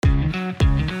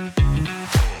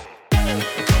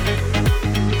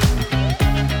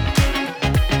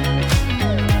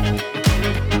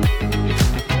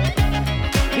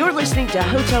to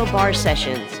Hotel Bar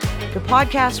Sessions, the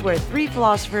podcast where three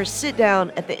philosophers sit down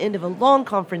at the end of a long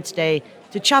conference day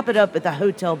to chop it up at the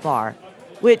hotel bar,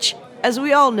 which, as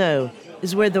we all know,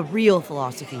 is where the real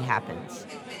philosophy happens.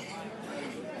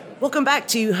 Welcome back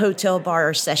to Hotel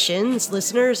Bar Sessions,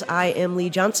 listeners. I am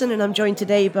Lee Johnson, and I'm joined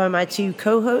today by my two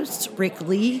co-hosts, Rick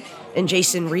Lee and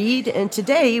Jason Reed. And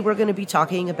today we're going to be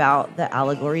talking about the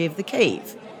Allegory of the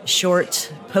Cave, a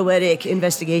short, poetic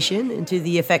investigation into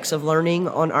the effects of learning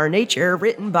on our nature,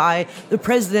 written by the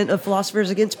president of Philosophers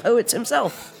Against Poets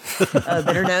himself,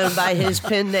 better known by his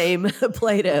pen name,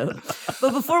 Plato.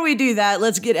 But before we do that,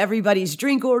 let's get everybody's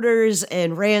drink orders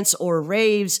and rants or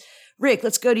raves. Rick,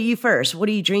 let's go to you first. What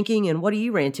are you drinking and what are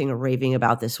you ranting or raving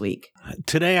about this week?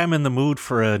 Today I'm in the mood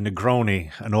for a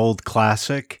Negroni, an old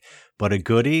classic, but a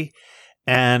goodie.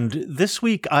 And this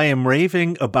week I am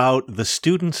raving about the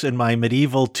students in my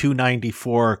medieval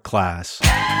 294 class.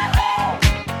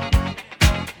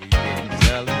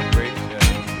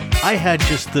 I had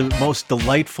just the most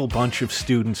delightful bunch of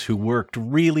students who worked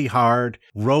really hard,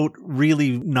 wrote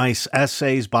really nice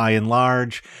essays by and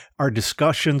large. Our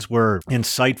discussions were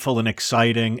insightful and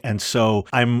exciting, and so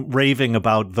I'm raving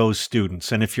about those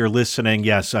students. And if you're listening,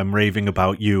 yes, I'm raving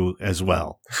about you as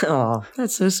well. Oh,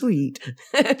 that's so sweet.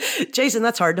 Jason,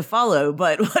 that's hard to follow,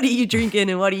 but what are you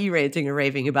drinking and what are you ranting or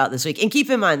raving about this week? And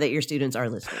keep in mind that your students are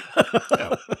listening.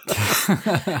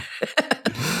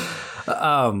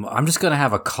 I'm just going to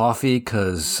have a coffee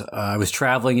because I was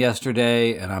traveling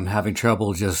yesterday and I'm having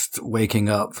trouble just waking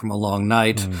up from a long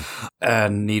night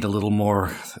and need a little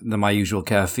more than my usual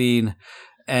caffeine.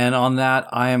 And on that,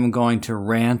 I am going to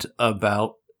rant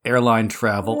about airline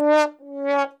travel. I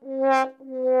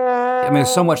mean,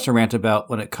 there's so much to rant about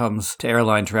when it comes to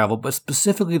airline travel, but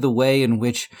specifically the way in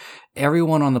which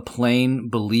everyone on the plane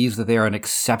believes that they are an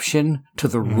exception to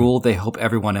the rule they hope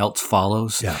everyone else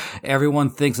follows. Yeah. Everyone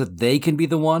thinks that they can be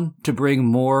the one to bring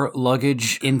more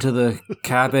luggage into the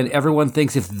cabin. Everyone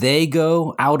thinks if they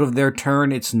go out of their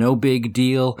turn, it's no big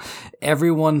deal.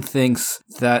 Everyone thinks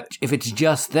that if it's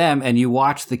just them, and you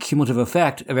watch the cumulative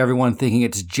effect of everyone thinking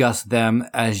it's just them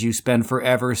as you spend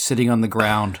forever sitting on the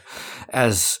ground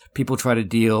as people try to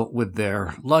deal with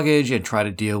their luggage and try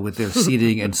to deal with their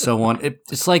seating and so on.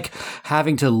 It's like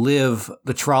having to live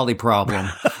the trolley problem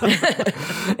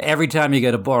every time you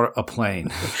get aboard a plane.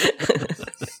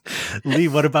 Lee,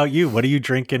 what about you? What are you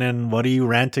drinking and what are you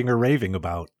ranting or raving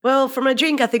about? Well, for my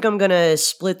drink, I think I'm going to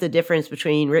split the difference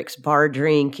between Rick's bar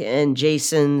drink and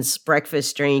Jason's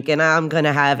breakfast drink, and I'm going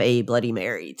to have a Bloody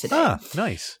Mary today. Ah,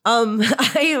 nice.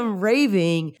 I am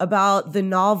raving about the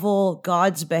novel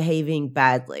Gods Behaving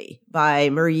Badly by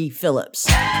Marie Phillips.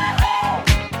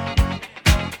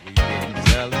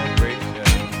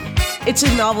 It's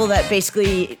a novel that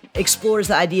basically explores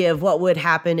the idea of what would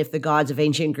happen if the gods of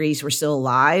ancient Greece were still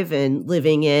alive and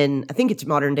living in, I think it's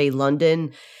modern day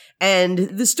London. And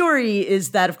the story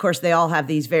is that, of course, they all have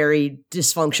these very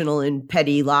dysfunctional and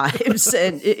petty lives.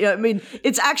 And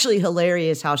it's actually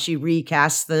hilarious how she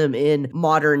recasts them in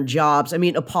modern jobs. I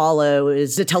mean, Apollo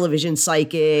is a television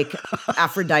psychic.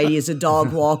 Aphrodite is a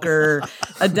dog walker.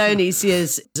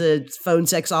 Dionysius is a phone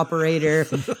sex operator.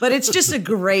 But it's just a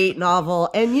great novel.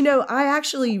 And, I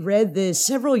actually read this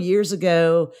several years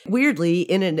ago, weirdly,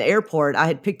 in an airport. I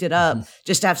had picked it up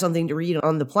just to have something to read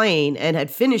on the plane and had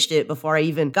finished it before I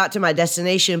even got to my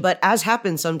destination. But as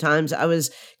happens sometimes, I was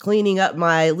cleaning up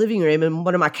my living room and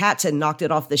one of my cats had knocked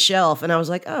it off the shelf and I was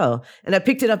like, oh, and I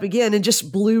picked it up again and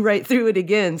just blew right through it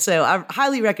again. So I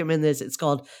highly recommend this. It's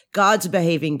called Gods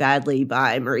Behaving Badly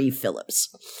by Marie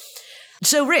Phillips.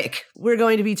 So Rick, we're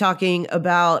going to be talking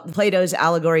about Plato's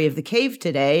Allegory of the Cave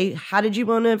today. How did you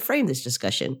want to frame this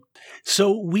discussion?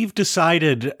 So we've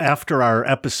decided after our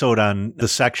episode on the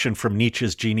section from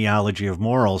Nietzsche's Genealogy of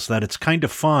Morals that it's kind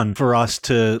of fun for us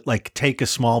to take a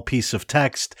small piece of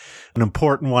text, an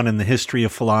important one in the history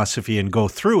of philosophy, and go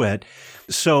through it.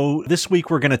 So this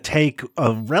week we're going to take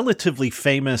a relatively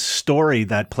famous story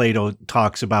that Plato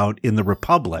talks about in the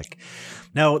Republic.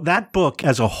 Now, that book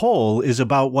as a whole is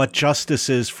about what justice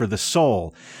is for the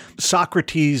soul.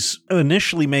 Socrates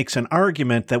initially makes an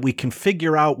argument that we can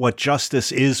figure out what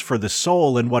justice is for the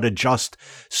soul and what a just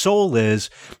soul is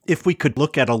if we could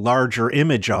look at a larger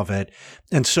image of it.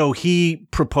 And so he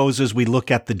proposes we look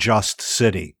at the just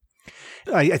city.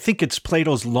 I think it's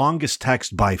Plato's longest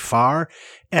text by far,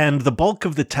 and the bulk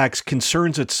of the text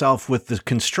concerns itself with the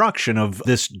construction of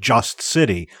this just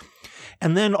city.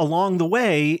 And then along the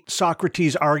way,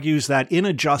 Socrates argues that in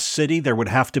a just city, there would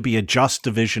have to be a just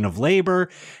division of labor,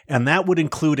 and that would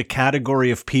include a category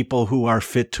of people who are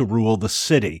fit to rule the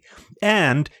city.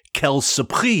 And, quelle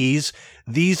surprise,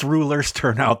 these rulers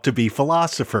turn out to be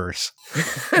philosophers.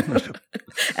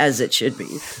 As it should be.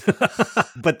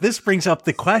 But this brings up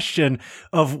the question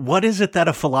of what is it that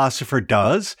a philosopher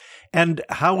does, and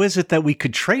how is it that we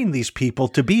could train these people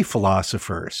to be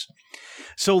philosophers?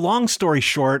 So long story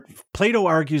short, Plato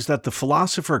argues that the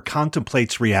philosopher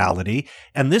contemplates reality,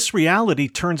 and this reality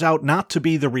turns out not to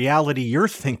be the reality you're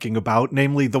thinking about,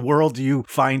 namely the world you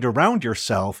find around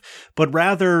yourself, but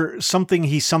rather something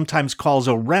he sometimes calls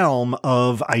a realm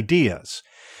of ideas.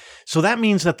 So that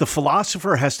means that the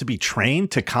philosopher has to be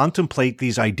trained to contemplate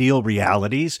these ideal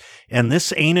realities, and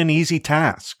this ain't an easy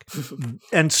task.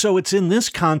 And so it's in this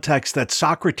context that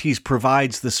Socrates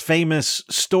provides this famous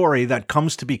story that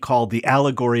comes to be called the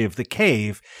Allegory of the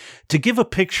Cave, to give a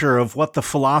picture of what the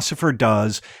philosopher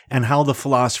does and how the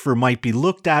philosopher might be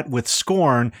looked at with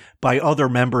scorn by other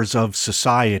members of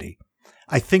society.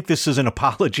 I think this is an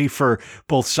apology for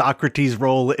both Socrates'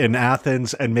 role in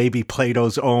Athens and maybe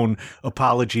Plato's own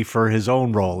apology for his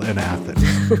own role in Athens.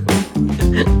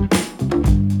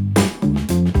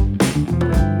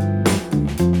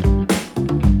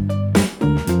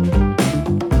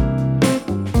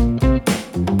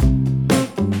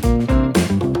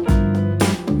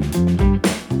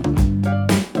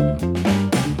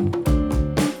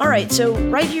 All right, so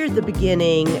right here at the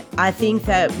beginning, I think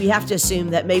that we have to assume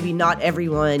that maybe not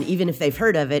everyone, even if they've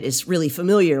heard of it, is really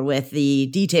familiar with the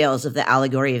details of the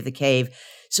Allegory of the Cave.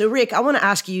 So Rick, I want to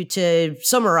ask you to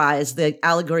summarize the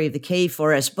Allegory of the Cave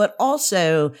for us, but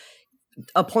also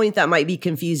a point that might be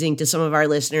confusing to some of our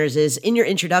listeners is in your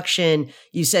introduction,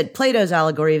 you said Plato's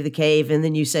Allegory of the Cave, and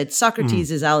then you said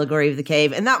Socrates' Allegory of the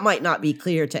Cave, and that might not be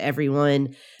clear to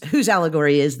everyone. Whose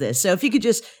allegory is this? So if you could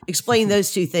just explain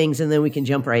those two things, and then we can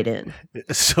jump right in.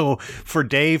 So for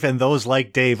Dave and those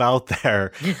like Dave out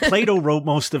there, Plato wrote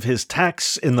most of his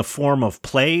texts in the form of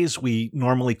plays. We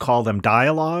normally call them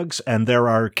dialogues, and there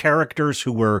are characters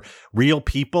who were real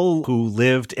people who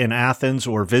lived in Athens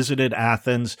or visited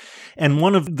Athens. And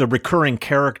one of the recurring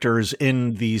characters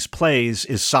in these plays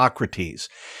is Socrates.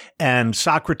 And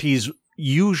Socrates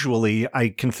usually, I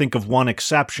can think of one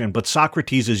exception, but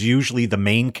Socrates is usually the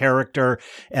main character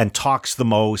and talks the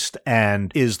most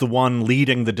and is the one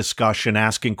leading the discussion,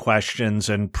 asking questions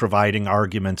and providing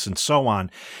arguments and so on.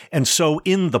 And so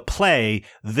in the play,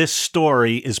 this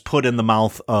story is put in the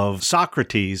mouth of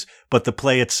Socrates, but the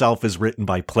play itself is written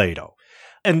by Plato.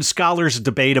 And scholars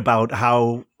debate about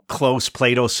how close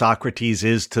Plato-Socrates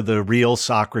is to the real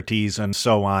Socrates and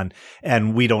so on,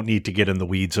 and we don't need to get in the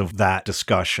weeds of that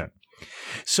discussion.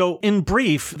 So in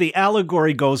brief, the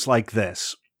allegory goes like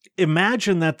this.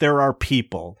 Imagine that there are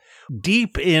people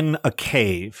deep in a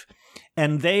cave,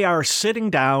 and they are sitting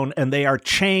down and they are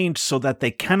chained so that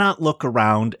they cannot look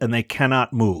around and they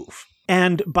cannot move.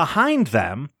 And behind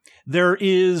them, there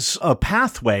is a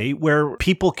pathway where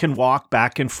people can walk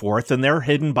back and forth, and they're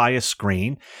hidden by a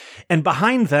screen. And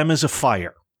behind them is a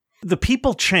fire. The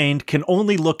people chained can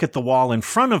only look at the wall in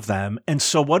front of them, and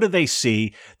so what do they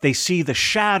see? They see the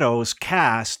shadows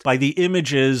cast by the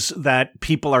images that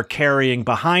people are carrying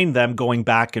behind them going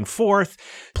back and forth.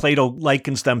 Plato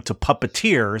likens them to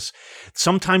puppeteers.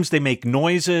 Sometimes they make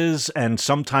noises, and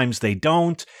sometimes they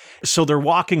don't. So they're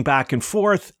walking back and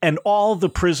forth, and all the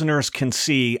prisoners can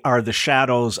see are the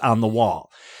shadows on the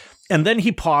wall. And then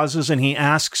he pauses and he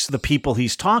asks the people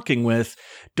he's talking with,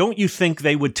 don't you think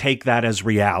they would take that as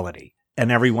reality?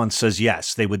 And everyone says,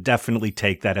 yes, they would definitely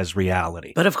take that as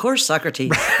reality. But of course,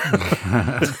 Socrates.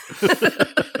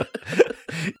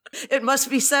 It must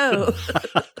be so.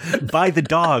 By the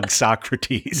dog,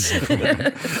 Socrates.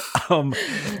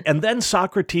 And then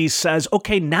Socrates says,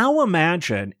 okay, now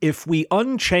imagine if we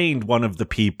unchained one of the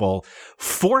people,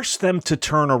 forced them to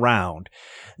turn around,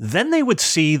 then they would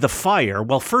see the fire.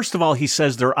 Well, first of all, he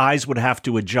says their eyes would have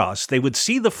to adjust. They would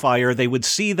see the fire. They would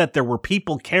see that there were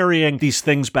people carrying these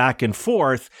things back and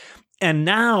forth. And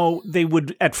now they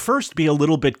would at first be a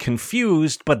little bit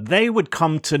confused, but they would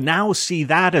come to now see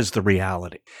that as the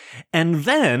reality. And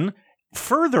then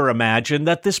further imagine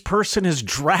that this person is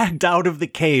dragged out of the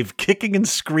cave, kicking and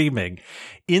screaming,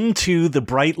 into the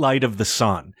bright light of the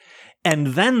sun. And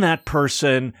then that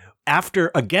person,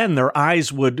 after, again, their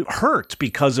eyes would hurt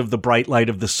because of the bright light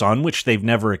of the sun, which they've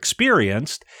never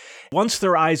experienced. Once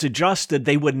their eyes adjusted,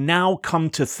 they would now come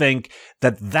to think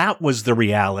that that was the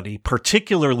reality,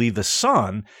 particularly the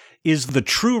sun, is the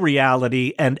true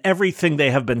reality, and everything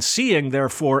they have been seeing,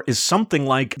 therefore, is something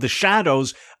like the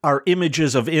shadows are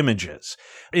images of images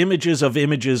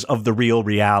of the real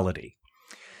reality.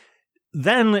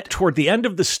 Then, toward the end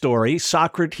of the story,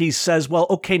 Socrates says, well,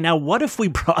 okay, now what if we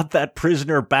brought that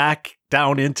prisoner back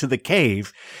down into the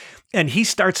cave And he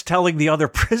starts telling the other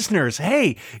prisoners,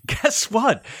 hey, guess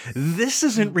what? This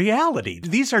isn't reality.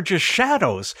 These are just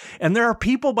shadows. And there are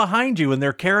people behind you and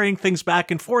they're carrying things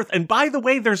back and forth. And by the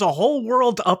way, there's a whole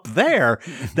world up there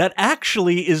that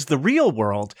actually is the real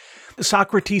world.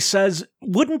 Socrates says,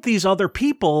 wouldn't these other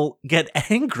people get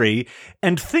angry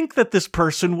and think that this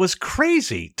person was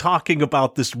crazy talking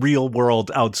about this real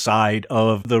world outside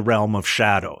of the realm of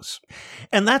shadows?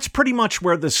 And that's pretty much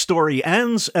where the story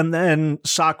ends. And then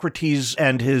Socrates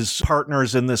and his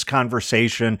partners in this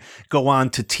conversation go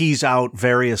on to tease out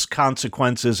various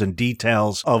consequences and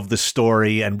details of the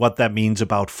story and what that means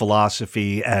about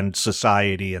philosophy and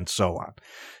society and so on.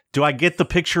 Do I get the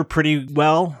picture pretty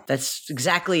well? That's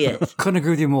exactly it. Couldn't agree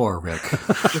with you more, Rick.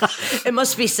 It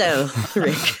must be so,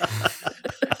 Rick.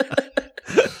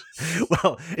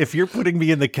 Well, if you're putting me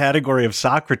in the category of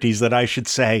Socrates, then I should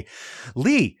say,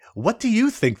 Lee, what do you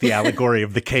think the allegory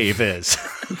of the cave is?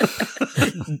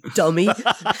 Dummy.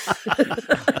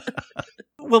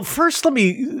 Well, first, let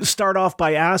me start off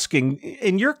by asking,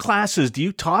 in your classes, do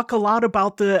you talk a lot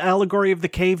about the allegory of the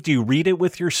cave? Do you read it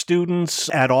with your students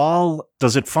at all?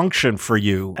 Does it function for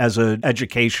you as an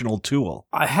educational tool?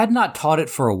 I had not taught it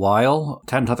for a while,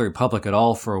 hadn't taught the Republic at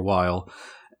all for a while.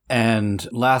 And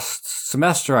last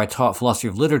semester, I taught philosophy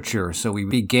of literature. So we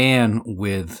began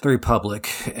with the Republic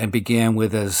and began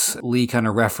with, as Lee kind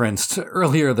of referenced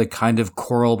earlier, the kind of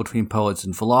quarrel between poets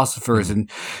and philosophers. Mm-hmm.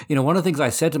 And, one of the things I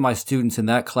said to my students in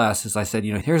that class is I said,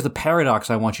 here's the paradox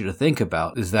I want you to think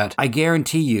about is that I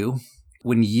guarantee you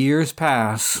when years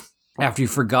pass, after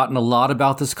you've forgotten a lot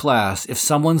about this class, if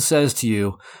someone says to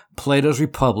you, Plato's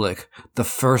Republic, the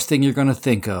first thing you're going to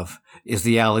think of is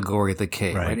the allegory of the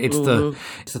cave. Right? It's the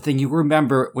thing you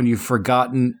remember when you've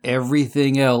forgotten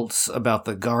everything else about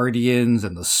the guardians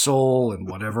and the soul and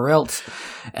whatever else.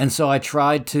 And so I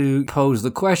tried to pose the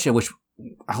question, which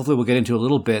hopefully we'll get into a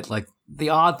little bit. Like, the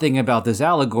odd thing about this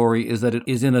allegory is that it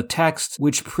is in a text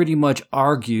which pretty much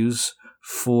argues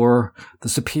for the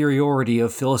superiority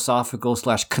of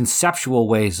philosophical/conceptual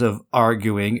ways of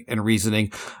arguing and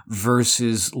reasoning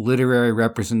versus literary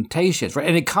representations, right?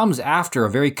 And it comes after a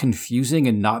very confusing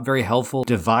and not very helpful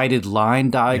divided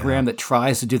line diagram that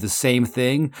tries to do the same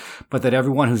thing, but that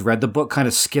everyone who's read the book kind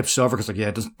of skips over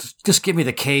because, just give me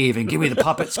the cave and give me the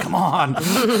puppets. Come on.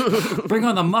 Bring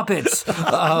on the Muppets.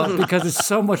 Because it's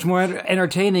so much more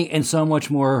entertaining and so much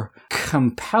more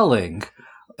compelling.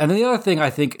 And the other thing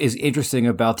I think is interesting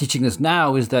about teaching this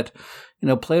now is that,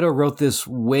 Plato wrote this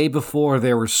way before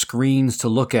there were screens to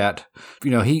look at.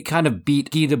 He kind of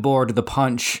beat Guy Debord to the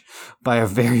punch by a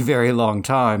very, very long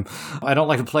time. I don't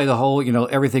like to play the whole,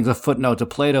 everything's a footnote to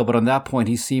Plato, but on that point,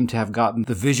 he seemed to have gotten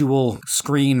the visual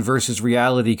screen versus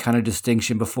reality kind of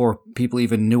distinction before people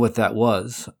even knew what that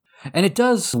was. And it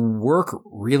does work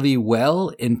really well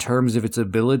in terms of its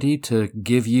ability to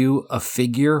give you a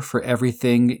figure for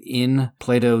everything in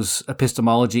Plato's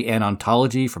epistemology and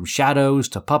ontology, from shadows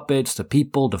to puppets to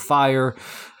people to fire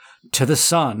to the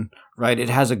sun, right? It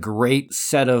has a great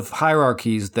set of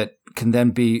hierarchies that can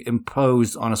then be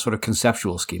imposed on a sort of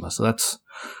conceptual schema. So that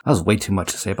was way too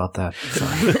much to say about that.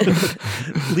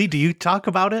 Sorry. Lee, do you talk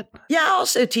about it? Yeah, I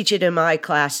also teach it in my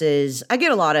classes. I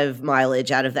get a lot of mileage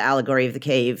out of the allegory of the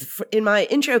cave. In my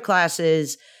intro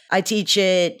classes, I teach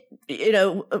it,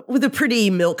 with a pretty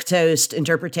milquetoast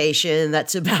interpretation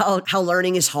that's about how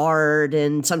learning is hard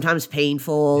and sometimes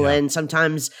painful. Yeah. And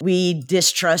sometimes we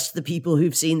distrust the people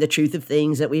who've seen the truth of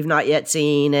things that we've not yet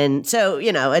seen. And so,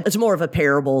 it's more of a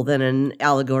parable than an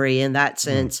allegory in that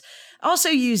sense. I also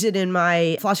use it in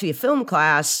my philosophy of film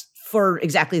class for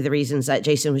exactly the reasons that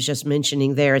Jason was just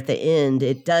mentioning there at the end.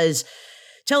 It does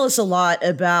tell us a lot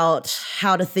about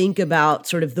how to think about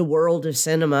sort of the world of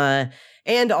cinema.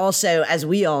 And also, as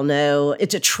we all know,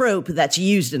 it's a trope that's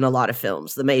used in a lot of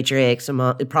films. The Matrix,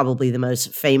 probably the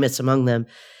most famous among them.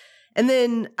 And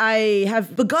then I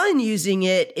have begun using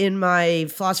it in my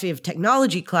philosophy of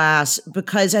technology class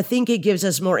because I think it gives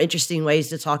us more interesting ways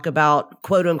to talk about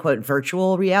quote unquote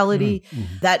virtual reality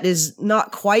that is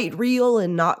not quite real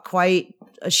and not quite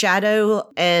a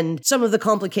shadow, and some of the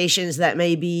complications that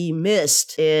may be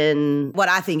missed in what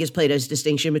I think is Plato's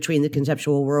distinction between the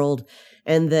conceptual world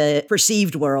and the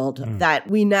perceived world that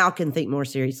we now can think more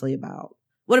seriously about.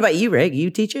 What about you, Rick? You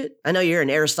teach it? I know you're an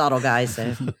Aristotle guy,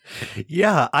 so.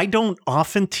 Yeah, I don't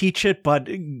often teach it, but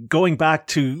going back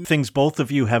to things both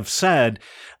of you have said,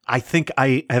 I think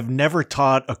I have never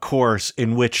taught a course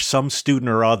in which some student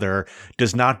or other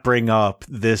does not bring up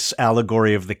this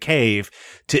allegory of the cave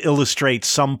to illustrate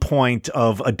some point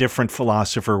of a different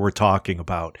philosopher we're talking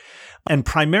about. And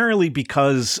primarily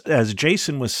because, as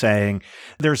Jason was saying,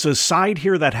 there's a side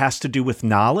here that has to do with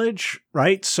knowledge,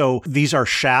 right? So these are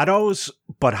shadows,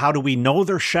 but how do we know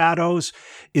they're shadows?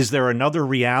 Is there another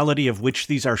reality of which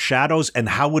these are shadows? And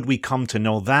how would we come to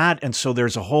know that? And so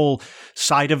there's a whole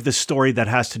side of the story that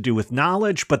has to do with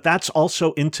knowledge, but that's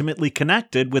also intimately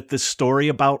connected with this story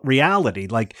about reality.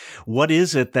 Like, what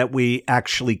is it that we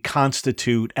actually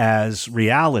constitute as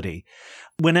reality?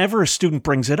 Whenever a student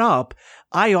brings it up,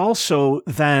 I also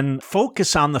then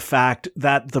focus on the fact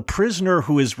that the prisoner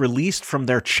who is released from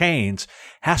their chains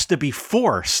has to be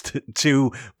forced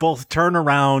to both turn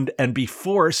around and be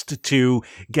forced to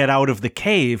get out of the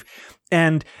cave.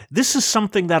 And this is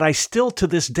something that I still to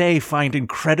this day find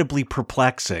incredibly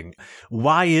perplexing.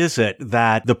 Why is it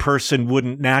that the person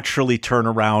wouldn't naturally turn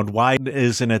around? Why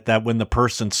isn't it that when the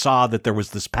person saw that there was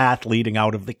this path leading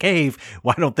out of the cave,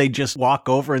 why don't they just walk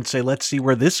over and say, let's see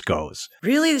where this goes?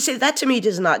 Really, that to me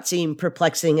does not seem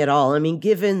perplexing at all. I mean,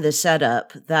 given the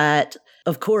setup that,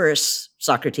 of course,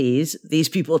 Socrates, these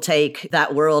people take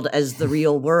that world as the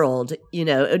real world,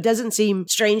 it doesn't seem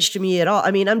strange to me at all. I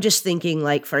mean, I'm just thinking,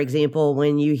 like, for example,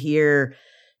 when you hear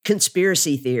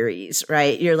conspiracy theories,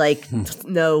 right? You're like,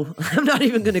 no, I'm not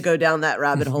even going to go down that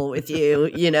rabbit hole with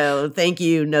you. Thank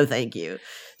you. No, thank you.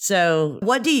 So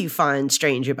what do you find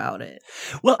strange about it?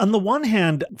 Well, on the one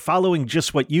hand, following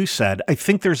just what you said, I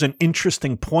think there's an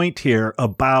interesting point here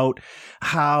about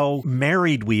how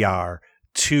married we are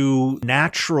to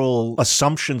natural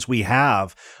assumptions we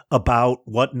have about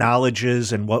what knowledge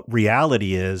is and what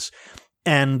reality is.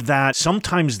 And that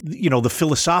sometimes, the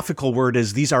philosophical word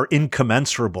is these are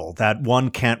incommensurable, that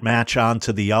one can't match on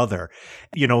to the other.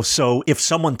 So if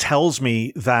someone tells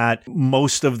me that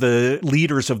most of the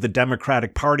leaders of the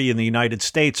Democratic Party in the United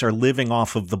States are living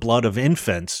off of the blood of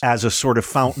infants as a sort of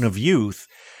fountain of youth,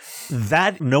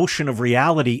 that notion of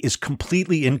reality is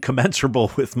completely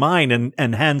incommensurable with mine.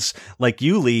 And hence, like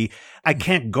you, Lee, I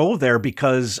can't go there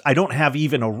because I don't have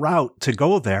even a route to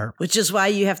go there. Which is why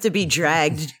you have to be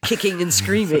dragged kicking and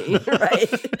screaming,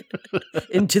 right?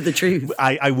 Into the truth.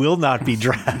 I will not be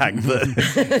dragged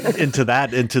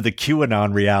into the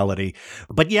QAnon reality.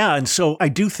 But yeah, and so I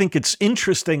do think it's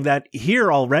interesting that here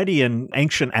already in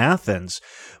ancient Athens,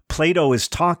 Plato is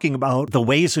talking about the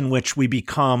ways in which we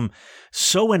become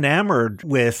so enamored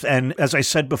with, and as I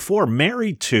said before,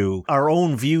 married to our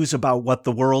own views about what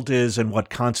the world is and what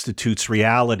constitutes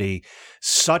reality,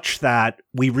 such that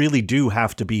we really do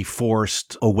have to be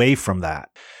forced away from that.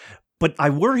 But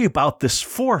I worry about this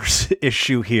force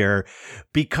issue here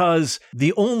because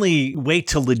the only way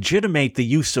to legitimate the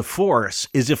use of force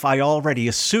is if I already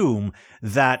assume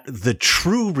that the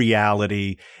true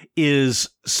reality is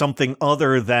something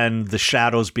other than the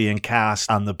shadows being cast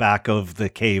on the back of the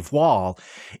cave wall.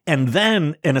 And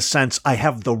then, in a sense, I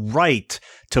have the right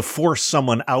to force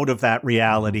someone out of that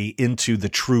reality into the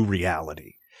true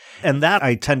reality. And that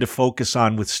I tend to focus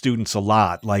on with students a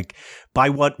lot. Like, by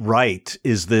what right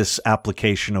is this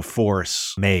application of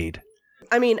force made?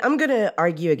 I mean, I'm going to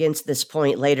argue against this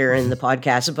point later in the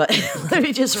podcast, but let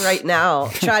me just right now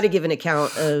try to give an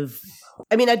account of,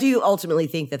 I mean, I do ultimately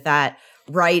think that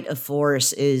right of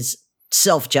force is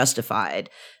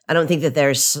self-justified. I don't think that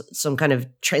there's some kind of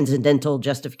transcendental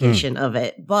justification of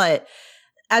it. But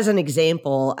as an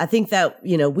example, I think that,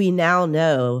 we now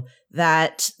know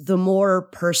that the more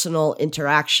personal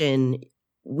interaction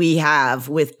we have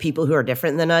with people who are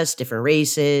different than us, different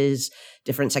races,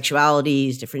 different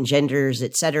sexualities, different genders,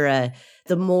 etc.,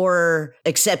 the more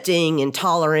accepting and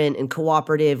tolerant and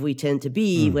cooperative we tend to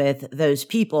be with those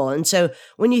people. And so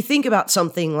when you think about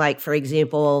something like, for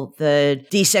example, the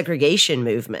desegregation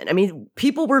movement, I mean,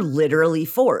 people were literally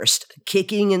forced,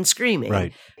 kicking and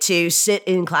screaming, to sit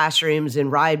in classrooms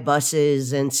and ride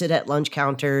buses and sit at lunch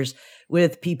counters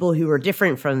with people who were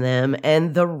different from them.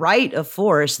 And the right of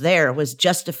force there was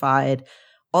justified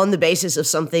on the basis of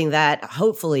something that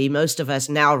hopefully most of us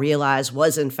now realize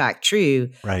was in fact true.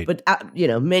 Right. But,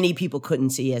 many people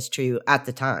couldn't see as true at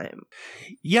the time.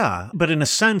 Yeah. But in a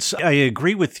sense, I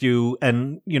agree with you.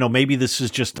 And, maybe this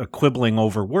is just a quibbling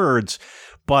over words,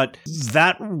 but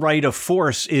that right of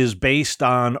force is based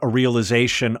on a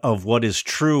realization of what is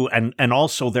true and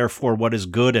also, therefore, what is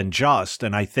good and just.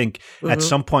 And I think at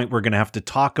some point we're going to have to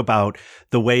talk about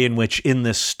the way in which in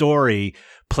this story,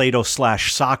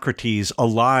 Plato/Socrates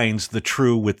aligns the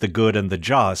true with the good and the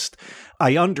just.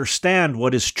 I understand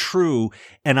what is true,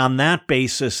 and on that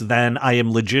basis, then I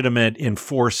am legitimate in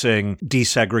forcing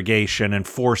desegregation and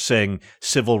forcing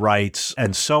civil rights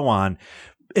and so on.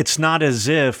 It's not as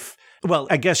if, well,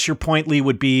 I guess your point, Lee,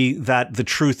 would be that the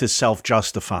truth is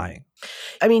self-justifying.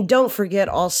 I mean, don't forget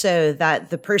also that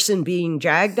the person being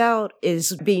dragged out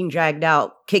is being dragged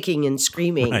out kicking and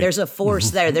screaming. Right. There's a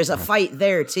force there. There's a fight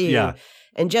there too. Yeah.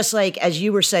 And just like, as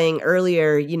you were saying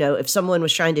earlier, if someone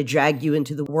was trying to drag you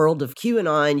into the world of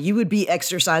QAnon, you would be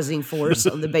exercising force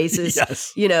on the basis,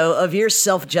 yes. Of your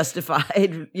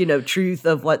self-justified, truth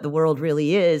of what the world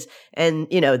really is. And,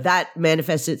 that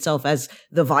manifests itself as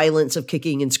the violence of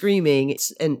kicking and screaming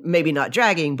and maybe not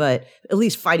dragging, but at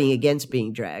least fighting against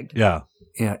being dragged. Yeah.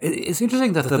 Yeah, it's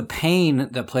interesting that the pain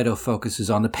that Plato focuses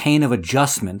on, the pain of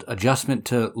adjustment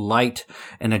to light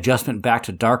and adjustment back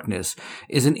to darkness,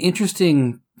 is an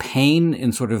interesting pain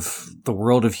in sort of the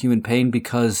world of human pain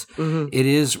because it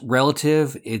is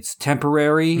relative, it's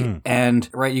temporary, and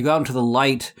right, you go out into the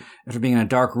light after being in a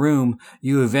dark room,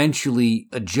 you eventually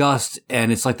adjust,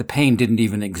 and it's like the pain didn't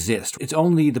even exist. It's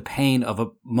only the pain of a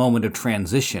moment of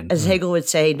transition. As Hegel would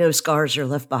say, no scars are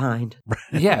left behind.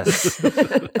 Yes.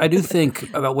 I do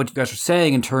think about what you guys are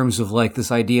saying in terms of like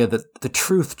this idea that the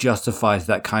truth justifies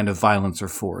that kind of violence or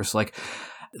force. Like,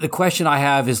 the question I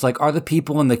have is like, are the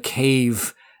people in the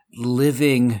cave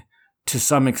living to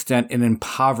some extent an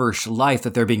impoverished life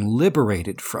that they're being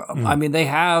liberated from? I mean, they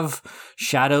have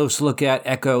shadows to look at,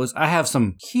 echoes. I have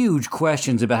some huge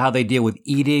questions about how they deal with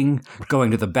eating,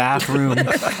 going to the bathroom,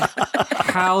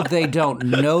 how they don't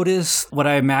notice what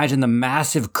I imagine the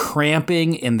massive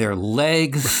cramping in their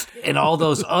legs and all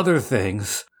those other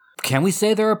things. Can we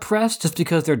say they're oppressed just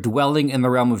because they're dwelling in the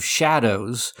realm of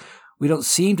shadows? We don't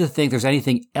seem to think there's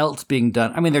anything else being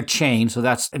done. I mean, they're chained, so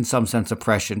that's in some sense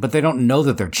oppression, but they don't know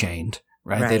that they're chained,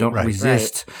 right? They don't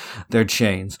resist their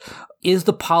chains. Is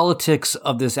the politics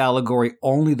of this allegory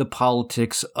only the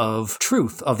politics of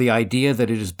truth, of the idea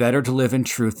that it is better to live in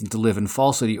truth than to live in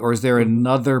falsity, or is there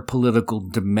another political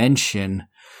dimension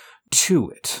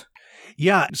to it?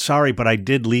 Yeah, sorry, but I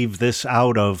did leave this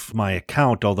out of my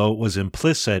account, although it was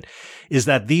implicit, is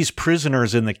that these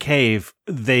prisoners in the cave,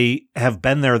 they have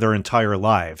been there their entire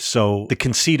lives. So the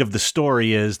conceit of the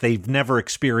story is they've never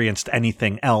experienced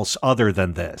anything else other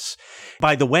than this.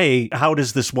 By the way, how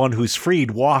does this one who's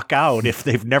freed walk out if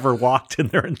they've never walked in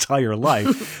their entire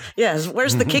life? Yes,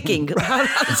 where's the kicking? How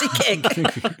does he kick?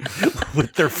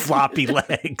 With their floppy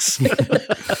legs.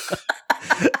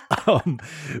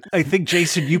 I think,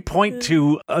 Jason, you point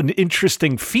to an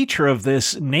interesting feature of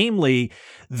this, namely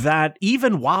that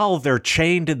even while they're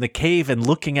chained in the cave and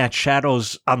looking at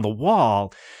shadows on the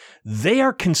wall, they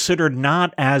are considered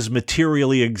not as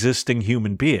materially existing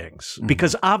human beings.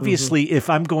 Because obviously, if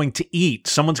I'm going to eat,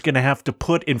 someone's going to have to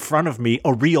put in front of me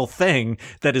a real thing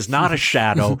that is not a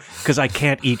shadow because I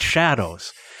can't eat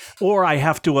shadows. Or I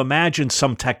have to imagine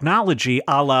some technology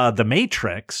a la the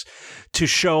Matrix to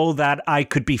show that I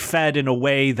could be fed in a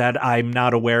way that I'm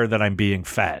not aware that I'm being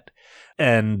fed.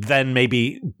 And then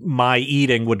maybe my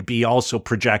eating would be also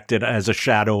projected as a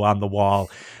shadow on the wall.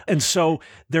 And so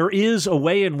there is a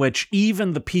way in which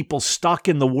even the people stuck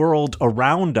in the world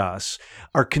around us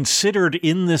are considered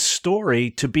in this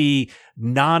story to be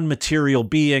non-material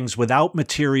beings without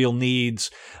material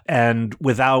needs and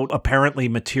without apparently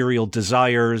material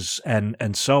desires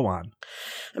and so on.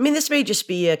 I mean, this may just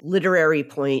be a literary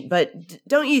point, but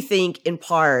don't you think, in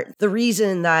part, the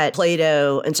reason that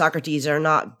Plato and Socrates are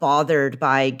not bothered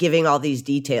by giving all these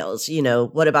details,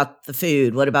 what about the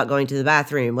food? What about going to the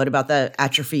bathroom? What about the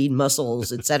atrophied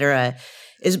muscles, etc.,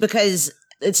 is because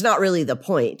it's not really the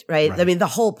point, right? I mean, the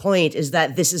whole point is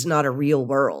that this is not a real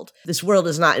world. This world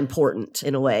is not important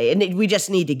in a way. And we just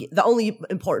need to the only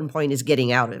important point is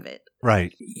getting out of it.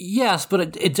 Right. Yes,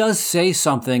 but it does say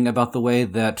something about the way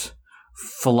that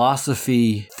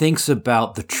philosophy thinks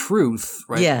about the truth,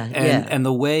 right? And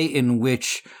the way in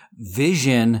which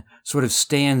vision sort of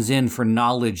stands in for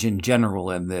knowledge in general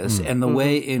in this, and the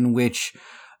way in which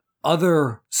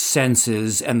other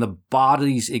senses and the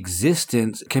body's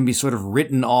existence can be sort of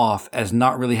written off as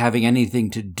not really having anything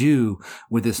to do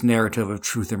with this narrative of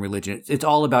truth and religion. It's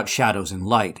all about shadows and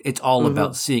light. It's all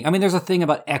about seeing. I mean, there's a thing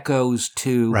about echoes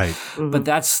too, right? But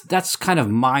that's kind of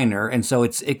minor. And so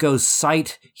it goes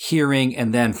sight, hearing,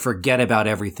 and then forget about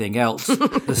everything else,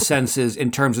 the senses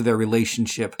in terms of their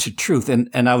relationship to truth.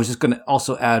 And I was just going to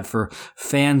also add, for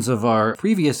fans of our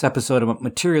previous episode about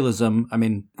materialism, I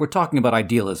mean, we're talking about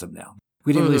idealism now.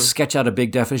 We didn't really sketch out a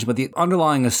big definition, but the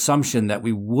underlying assumption that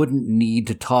we wouldn't need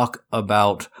to talk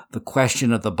about the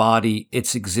question of the body,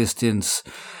 its existence,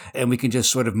 and we can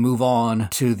just sort of move on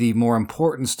to the more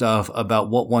important stuff about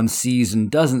what one sees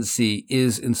and doesn't see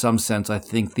is, in some sense, I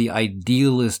think, the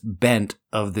idealist bent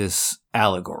of this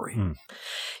allegory.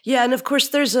 Yeah, and of course,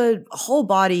 there's a whole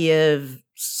body of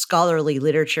scholarly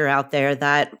literature out there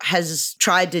that has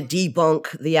tried to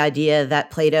debunk the idea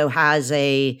that Plato has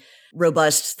a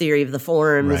robust theory of the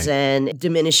forms and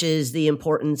diminishes the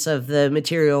importance of the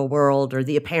material world or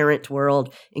the apparent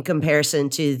world in comparison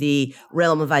to the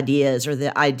realm of ideas or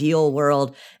the ideal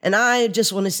world. And I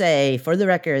just want to say, for the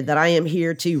record, that I am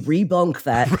here to debunk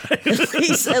that,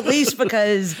 at least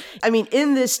because, I mean,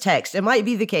 in this text, it might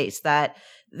be the case that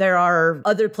there are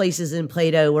other places in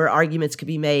Plato where arguments could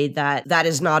be made that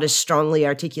is not as strongly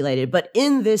articulated. But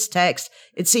in this text,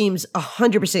 it seems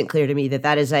 100% clear to me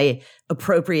that is a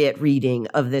appropriate reading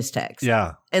of this text.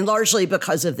 Yeah. And largely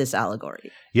because of this allegory.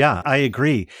 Yeah, I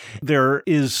agree. There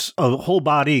is a whole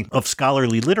body of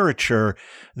scholarly literature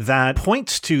that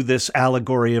points to this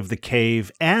allegory of the cave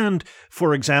and,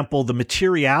 for example, the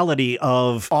materiality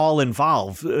of all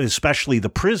involved, especially the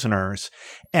prisoners,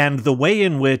 and the way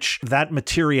in which that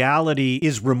materiality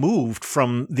is removed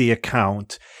from the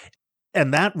account.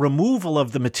 And that removal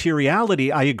of the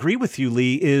materiality, I agree with you,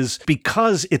 Lee, is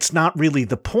because it's not really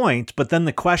the point. But then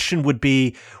the question would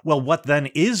be, well, what then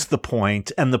is the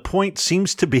point? And the point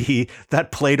seems to be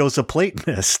that Plato's a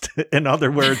Platonist. In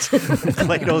other words,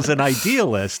 Plato's an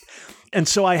idealist. And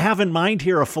so I have in mind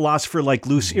here a philosopher like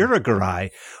Luce Irigaray,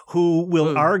 who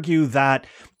will argue that,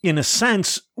 in a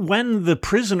sense, when the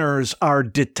prisoners are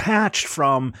detached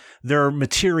from their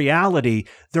materiality,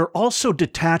 they're also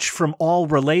detached from all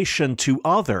relation to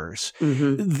others.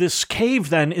 This cave,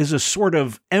 then, is a sort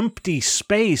of empty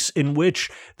space in which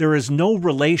there is no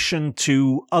relation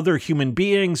to other human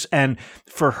beings. And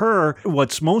for her,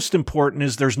 what's most important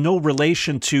is there's no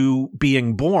relation to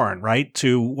being born, right?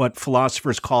 To what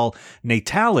philosophers call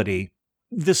natality.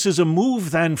 This is a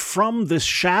move, then, from this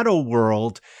shadow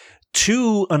world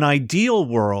to an ideal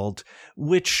world,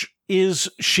 which is,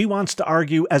 she wants to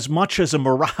argue, as much as a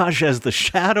mirage as the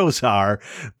shadows are,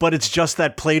 but it's just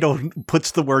that Plato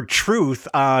puts the word truth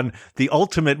on the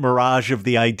ultimate mirage of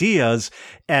the ideas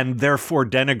and therefore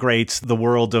denigrates the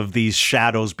world of these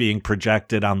shadows being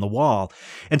projected on the wall.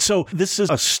 And so this is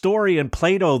a story in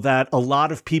Plato that a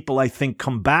lot of people, I think,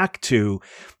 come back to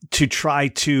try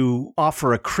to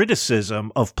offer a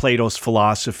criticism of Plato's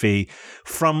philosophy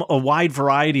from a wide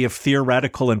variety of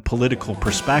theoretical and political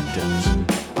perspectives.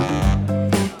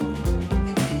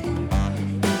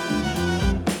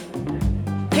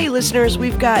 Hey listeners,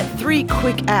 we've got 3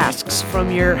 quick asks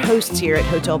from your hosts here at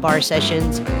Hotel Bar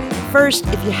Sessions. First,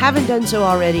 if you haven't done so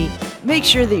already, make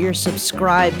sure that you're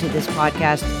subscribed to this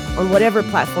podcast on whatever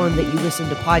platform that you listen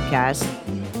to podcasts.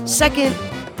 Second,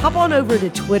 hop on over to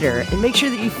Twitter and make sure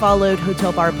that you followed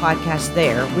Hotel Bar Podcast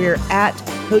there. We're at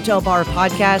Hotel Bar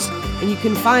Podcast, and you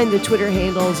can find the Twitter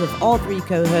handles of all 3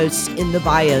 co-hosts in the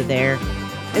bio there.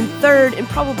 And third, and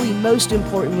probably most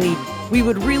importantly, we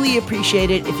would really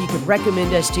appreciate it if you could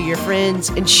recommend us to your friends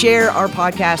and share our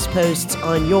podcast posts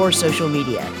on your social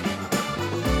media.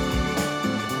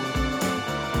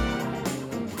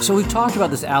 So we've talked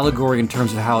about this allegory in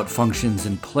terms of how it functions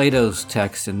in Plato's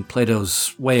text and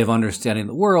Plato's way of understanding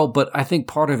the world, but I think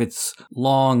part of its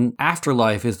long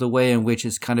afterlife is the way in which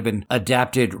it's kind of been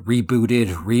adapted,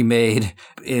 rebooted, remade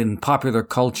in popular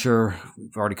culture.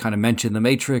 We've already kind of mentioned The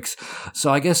Matrix.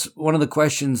 So I guess one of the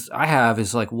questions I have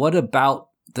is like, what about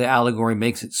the allegory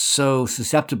makes it so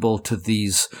susceptible to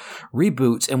these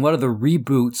reboots, and what are the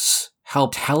reboots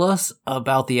help tell us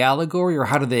about the allegory, or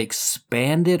how do they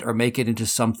expand it or make it into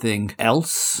something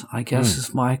else, I guess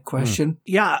is my question.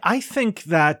 Yeah, I think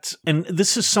that, and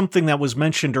this is something that was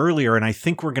mentioned earlier, and I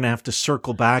think we're going to have to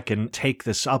circle back and take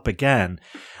this up again.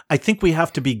 I think we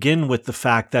have to begin with the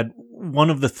fact that one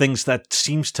of the things that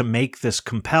seems to make this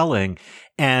compelling,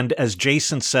 and as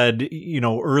Jason said,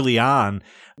 early on,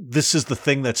 this is the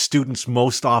thing that students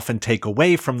most often take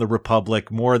away from the Republic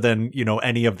more than,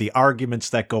 any of the arguments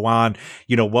that go on.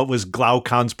 What was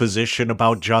Glaucon's position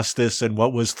about justice and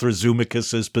what was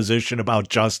Thrasymachus's position about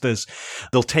justice?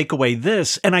 They'll take away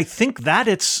this. And I think that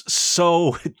it's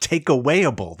so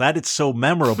takeawayable, that it's so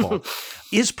memorable,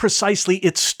 is precisely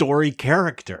its story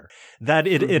character, that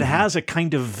it has a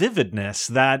kind of vividness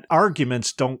that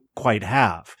arguments don't quite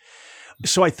have.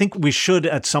 So I think we should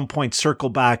at some point circle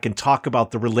back and talk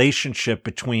about the relationship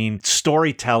between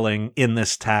storytelling in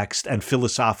this text and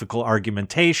philosophical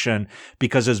argumentation,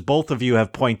 because as both of you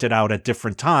have pointed out at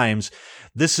different times,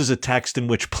 this is a text in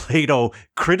which Plato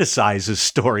criticizes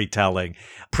storytelling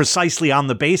precisely on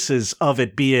the basis of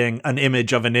it being an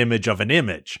image of an image of an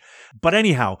image. But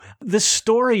anyhow, this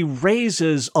story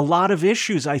raises a lot of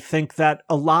issues, I think, that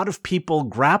a lot of people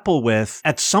grapple with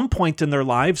at some point in their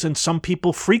lives, and some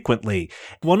people frequently.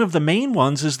 One of the main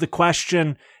ones is the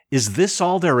question, is this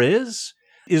all there is?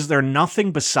 Is there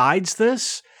nothing besides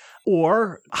this?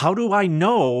 Or how do I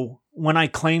know when I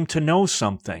claim to know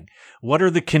something? What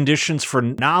are the conditions for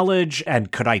knowledge?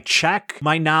 And could I check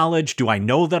my knowledge? Do I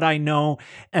know that I know?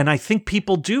 And I think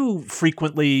people do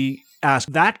frequently ask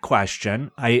that question.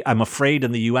 I'm afraid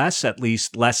in the US, at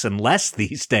least, less and less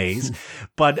these days.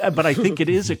 But I think it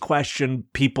is a question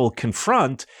people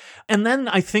confront. And then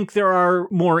I think there are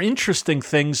more interesting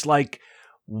things like,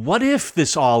 what if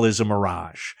this all is a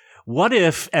mirage? What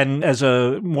if, and as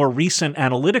a more recent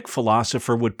analytic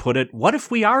philosopher would put it, what if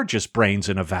we are just brains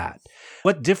in a vat?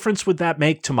 What difference would that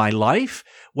make to my life?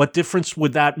 What difference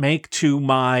would that make to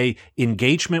my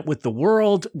engagement with the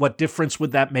world? What difference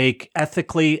would that make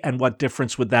ethically? And what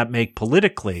difference would that make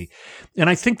politically? And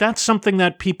I think that's something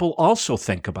that people also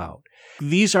think about.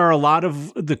 These are a lot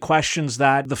of the questions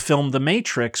that the film The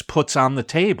Matrix puts on the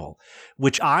table,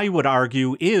 which I would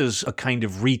argue is a kind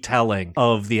of retelling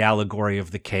of the allegory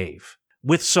of the cave,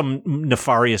 with some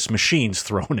nefarious machines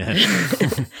thrown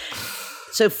in.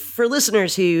 So for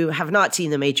listeners who have not seen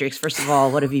The Matrix, first of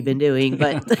all, what have you been doing?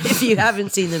 But if you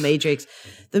haven't seen The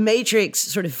Matrix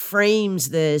sort of frames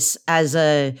this as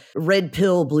a red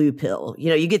pill, blue pill.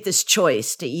 You know, you get this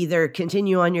choice to either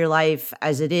continue on your life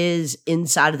as it is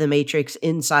inside of the Matrix,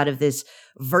 inside of this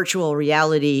virtual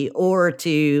reality, or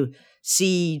to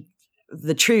see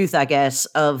the truth, I guess,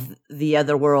 of the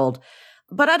other world.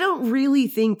 But I don't really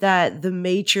think that The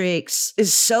Matrix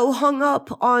is so hung up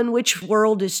on which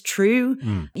world is true.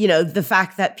 You know, the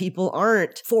fact that people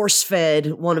aren't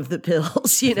force-fed one of the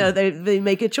pills, you know, they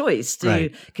make a choice to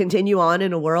continue on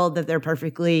in a world that they're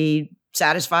perfectly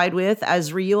satisfied with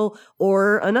as real,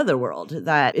 or another world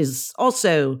that is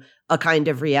also a kind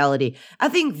of reality. I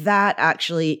think that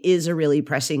actually is a really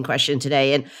pressing question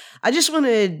today. And I just want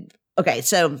to okay,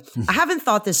 so I haven't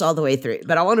thought this all the way through,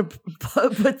 but I want to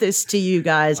put this to you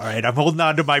guys. All right, I'm holding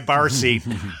on to my bar seat.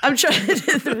 I'm trying to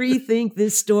rethink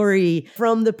this story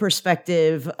from the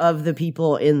perspective of the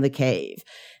people in the cave.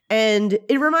 And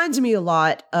it reminds me a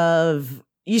lot of,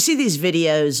 you see these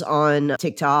videos on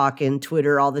TikTok and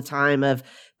Twitter all the time of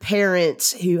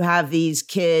parents who have these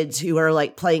kids who are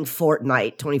like playing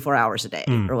Fortnite 24 hours a day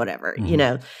or whatever, you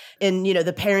know, and, you know,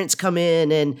 the parents come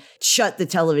in and shut the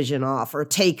television off or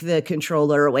take the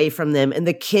controller away from them, and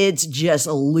the kids just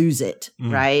lose it.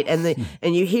 Right.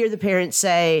 And you hear the parents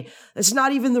say, it's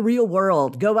not even the real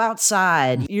world. Go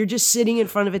outside. You're just sitting in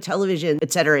front of a television,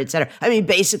 et cetera, et cetera. I mean,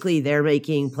 basically they're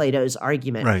making Plato's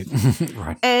argument. Right.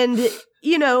 Right. And,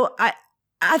 you know,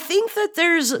 I think that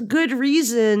there's good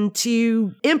reason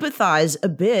to empathize a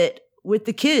bit with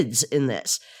the kids in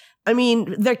this. I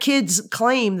mean, their kids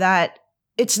claim that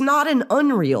it's not an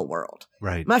unreal world.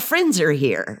 Right. My friends are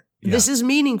here. Yeah. This is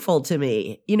meaningful to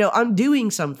me. You know, I'm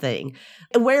doing something.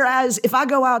 Whereas if I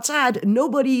go outside,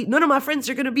 none of my friends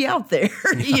are going to be out there,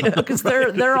 you know, because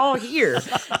they're all here.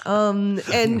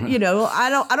 And you know,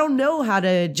 I don't know how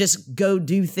to just go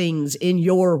do things in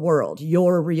your world,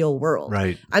 your real world.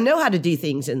 Right. I know how to do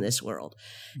things in this world.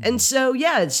 And so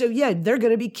yeah, they're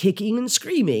going to be kicking and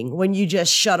screaming when you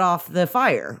just shut off the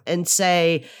fire and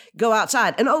say, go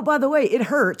outside. And oh, by the way, it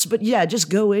hurts, but yeah,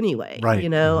 just go anyway. Right. You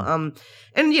know,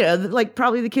 and you know, like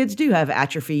probably the kids do have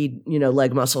atrophied, you know,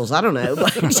 leg muscles. I don't know,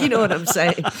 but you know what I'm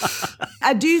saying?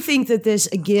 I do think that this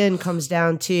again comes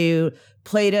down to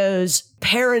Plato's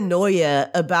paranoia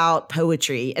about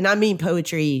poetry. And I mean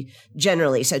poetry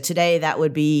generally. So today that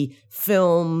would be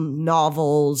film,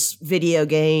 novels, video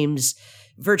games,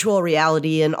 virtual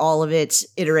reality and all of its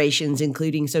iterations,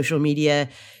 including social media,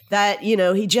 that, you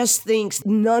know, he just thinks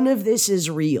none of this is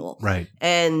real. Right.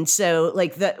 And so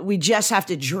like we just have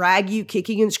to drag you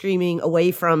kicking and screaming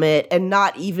away from it and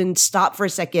not even stop for a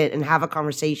second and have a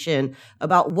conversation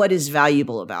about what is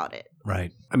valuable about it.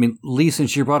 Right. I mean, Lee,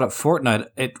 since you brought up Fortnite,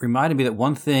 it reminded me that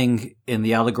one thing in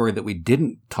the allegory that we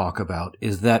didn't talk about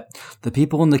is that the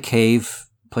people in the cave,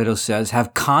 Plato says,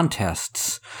 have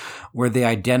contests where they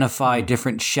identify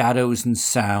different shadows and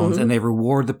sounds, and they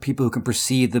reward the people who can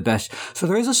perceive the best. So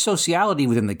there is a sociality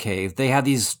within the cave. They have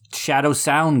these shadow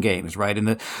sound games, right?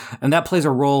 And that plays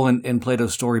a role in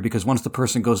Plato's story, because once the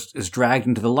person is dragged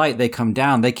into the light, they come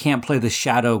down. They can't play the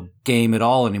shadow game at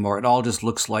all anymore. It all just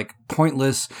looks like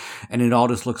pointless, and it all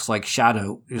just looks like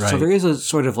shadow. Right. So there is a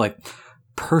sort of like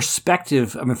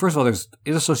perspective. I mean, first of all, there's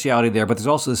a sociality there, but there's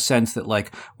also the sense that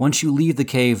like once you leave the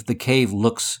cave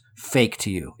looks fake to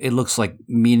you. It looks like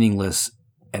meaningless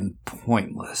and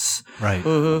pointless. Right.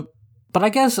 But I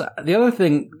guess the other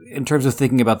thing in terms of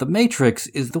thinking about the Matrix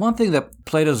is the one thing that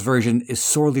Plato's version is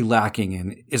sorely lacking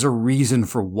in is a reason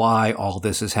for why all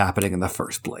this is happening in the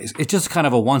first place. It's just kind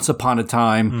of a once upon a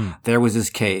time, there was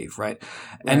this cave, right?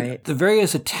 And the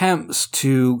various attempts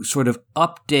to sort of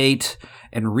update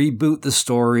and reboot the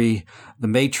story, the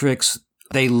Matrix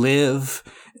they live.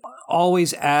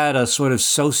 Always add a sort of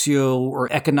socio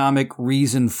or economic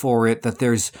reason for it, that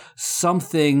there's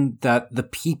something that the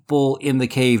people in the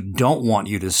cave don't want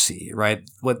you to see, right?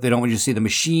 What they don't want you to see, the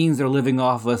machines that are living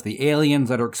off of us, the aliens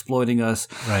that are exploiting us,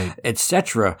 right,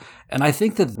 etc. And I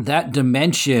think that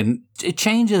dimension, it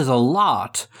changes a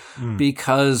lot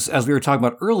because, as we were talking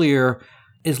about earlier,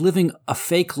 is living a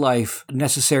fake life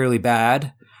necessarily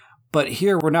bad? But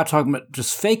here we're not talking about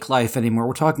just fake life anymore.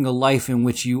 We're talking a life in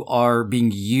which you are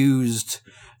being used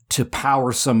to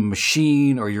power some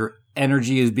machine, or your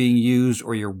energy is being used,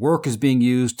 or your work is being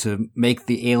used to make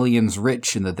the aliens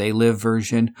rich in the They Live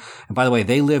version. And by the way,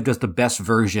 They Lived is the best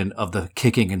version of the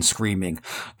kicking and screaming.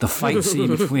 The fight scene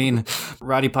between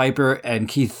Roddy Piper and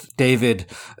Keith David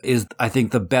is, I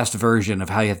think, the best version of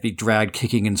how you have to be dragged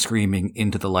kicking and screaming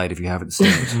into the light if you haven't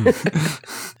seen it.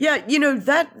 Yeah,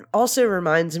 that also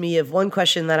reminds me of one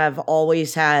question that I've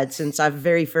always had since I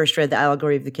very first read The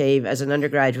Allegory of the Cave as an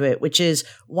undergraduate, which is,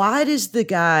 why does the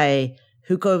guy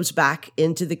who goes back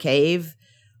into the cave,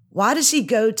 why does he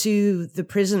go to the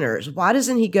prisoners? Why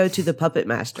doesn't he go to the puppet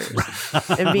masters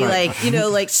and be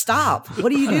like, stop,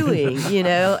 what are you doing?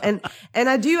 And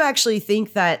I do actually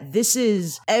think that this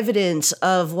is evidence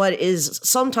of what is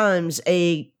sometimes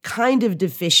a kind of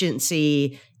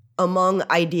deficiency among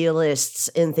idealists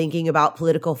in thinking about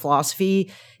political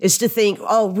philosophy, is to think,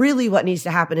 oh, really what needs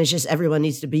to happen is just everyone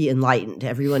needs to be enlightened.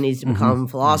 Everyone needs to become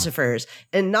philosophers,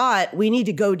 and not, we need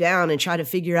to go down and try to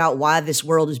figure out why this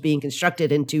world is being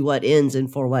constructed and to what ends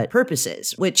and for what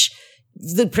purposes, which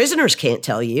the prisoners can't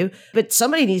tell you, but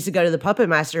somebody needs to go to the puppet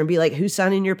master and be like, who's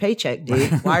signing your paycheck,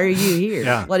 dude? Why are you here?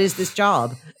 Yeah. What is this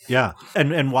job? Yeah.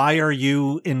 And why are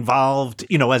you involved,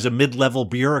 as a mid-level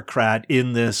bureaucrat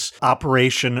in this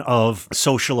operation of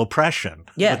social oppression?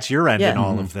 Yeah. What's your end in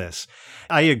all of this?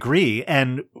 I agree.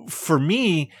 And for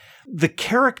me, the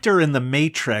character in The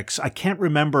Matrix, I can't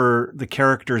remember the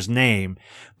character's name,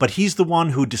 but he's the one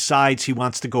who decides he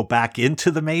wants to go back into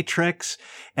the Matrix.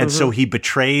 And so he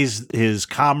betrays his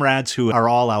comrades who are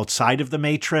all outside of the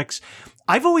Matrix.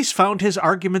 I've always found his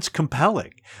arguments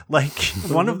compelling. Like,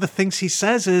 one of the things he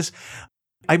says is,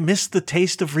 I miss the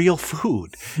taste of real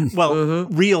food. Well,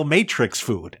 real Matrix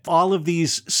food. All of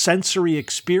these sensory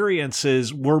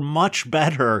experiences were much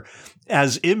better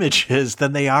as images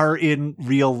than they are in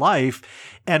real life.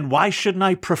 And why shouldn't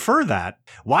I prefer that?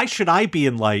 Why should I be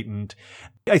enlightened?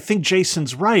 I think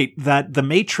Jason's right that the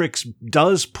Matrix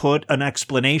does put an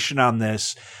explanation on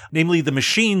this. Namely, the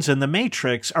machines in the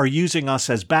Matrix are using us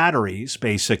as batteries,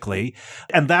 basically.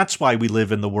 And that's why we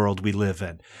live in the world we live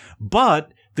in.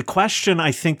 But the question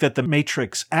I think that the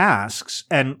Matrix asks,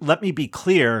 and let me be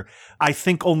clear, I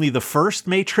think only the first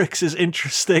Matrix is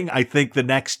interesting. I think the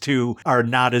next two are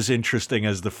not as interesting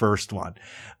as the first one.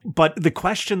 But the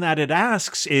question that it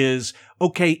asks is,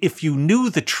 okay, if you knew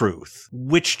the truth,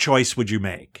 which choice would you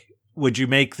make? Would you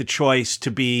make the choice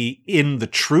to be in the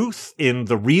truth, in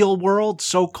the real world,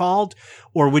 so-called,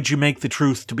 or would you make the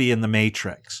truth to be in the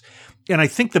Matrix? And I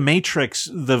think the Matrix,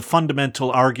 the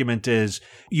fundamental argument is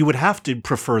you would have to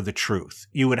prefer the truth.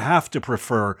 You would have to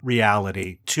prefer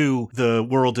reality to the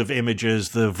world of images,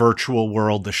 the virtual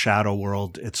world, the shadow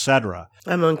world, etc.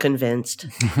 I'm unconvinced.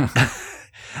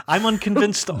 I'm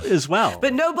unconvinced as well.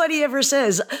 But nobody ever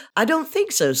says, I don't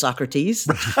think so, Socrates.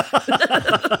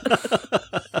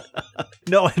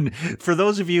 No, and for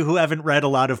those of you who haven't read a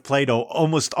lot of Plato,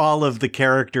 almost all of the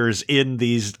characters in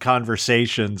these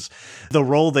conversations, the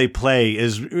role they play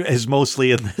is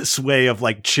mostly in this way of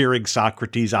like cheering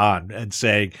Socrates on and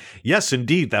saying, yes,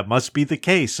 indeed, that must be the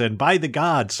case. And by the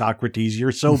God, Socrates,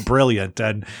 you're so brilliant.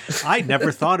 And I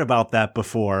never thought about that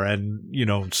before. And,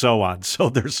 so on. So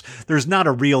there's not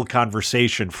a real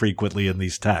conversation frequently in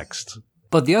these texts.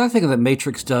 But the other thing that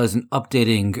Matrix does in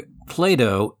updating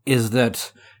Plato is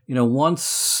that,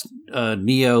 once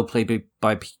Neo, played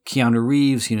by Keanu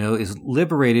Reeves, is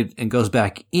liberated and goes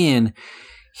back in,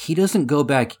 he doesn't go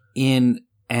back in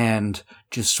and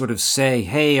just sort of say,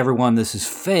 hey, everyone, this is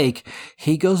fake.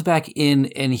 He goes back in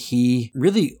and he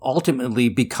really ultimately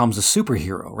becomes a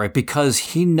superhero, right? Because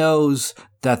he knows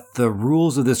that the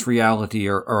rules of this reality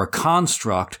are a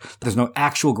construct. There's no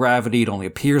actual gravity. It only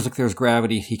appears like there's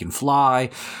gravity. He can fly.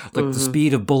 Like the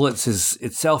speed of bullets is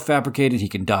itself fabricated. He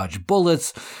can dodge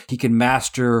bullets. He can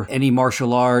master any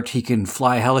martial art. He can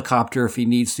fly a helicopter if he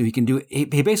needs to. He can do he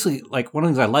basically, like, one of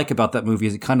the things I like about that movie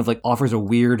is it kind of like offers a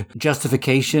weird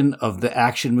justification of the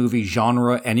action movie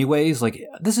genre anyways. Like,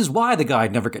 this is why the guy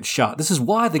never gets shot. This is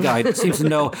why the guy seems to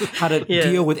know how to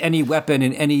deal with any weapon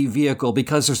in any vehicle,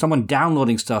 because there's someone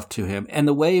downloading stuff to him. And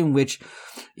the way in which,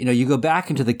 you go back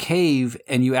into the cave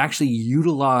and you actually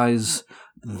utilize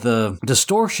the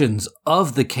distortions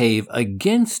of the cave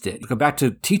against it. Go back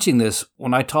to teaching this.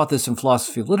 When I taught this in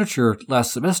philosophy of literature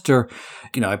last semester,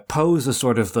 I posed a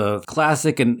sort of the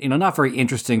classic and, not very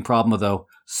interesting problem, though.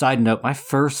 Side note, my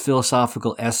first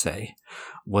philosophical essay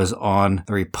was on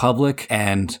the Republic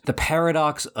and the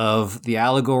paradox of the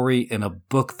allegory in a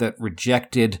book that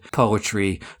rejected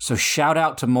poetry. So shout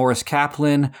out to Morris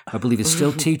Kaplan. I believe he's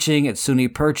still teaching at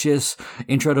SUNY Purchase,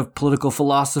 Intro to Political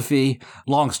Philosophy.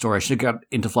 Long story. I should have got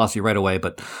into philosophy right away,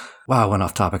 but wow, I went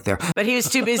off topic there. But he was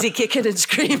too busy kicking and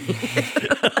screaming.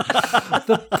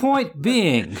 The point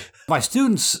being, my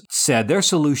students said their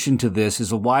solution to this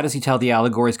is, well, why does he tell the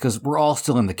allegories? Because we're all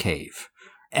still in the cave.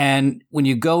 And when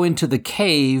you go into the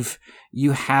cave,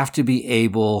 you have to be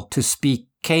able to speak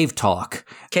cave talk.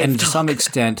 To some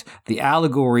extent, the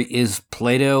allegory is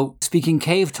Plato speaking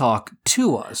cave talk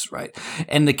to us, right?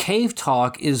 And the cave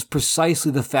talk is precisely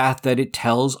the fact that it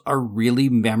tells a really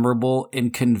memorable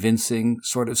and convincing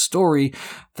sort of story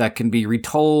that can be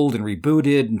retold and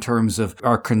rebooted in terms of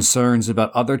our concerns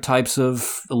about other types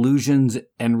of illusions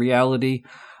and reality.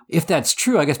 If that's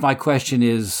true, I guess my question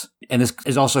is, and this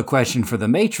is also a question for The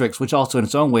Matrix, which also in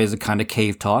its own way is a kind of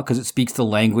cave talk because it speaks the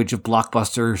language of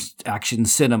blockbuster action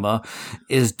cinema,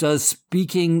 does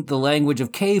speaking the language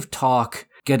of cave talk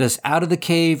get us out of the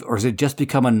cave, or does it just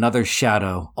become another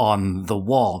shadow on the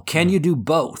wall? Can you do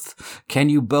both? Can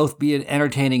you both be an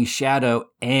entertaining shadow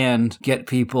and get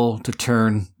people to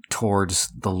turn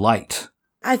towards the light?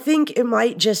 I think it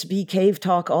might just be cave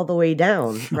talk all the way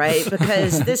down, right?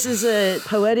 Because this is a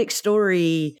poetic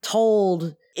story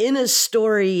told in a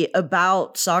story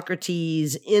about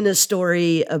Socrates, in a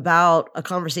story about a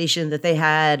conversation that they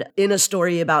had, in a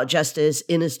story about justice,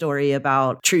 in a story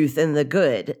about truth and the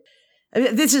good. I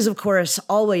mean, this is, of course,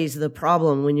 always the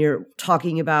problem when you're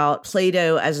talking about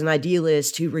Plato as an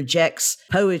idealist who rejects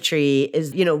poetry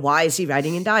is, why is he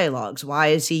writing in dialogues? Why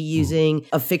is he using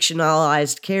a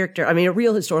fictionalized character? I mean, a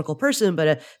real historical person, but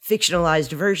a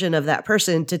fictionalized version of that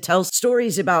person to tell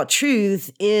stories about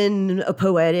truth in a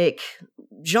poetic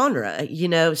genre,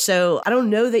 So I don't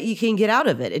know that you can get out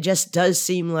of it. It just does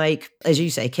seem like, as you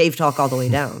say, cave talk all the way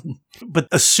down. But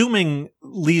assuming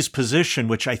Lee's position,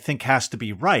 which I think has to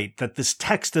be right, that this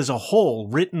text as a whole,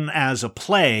 written as a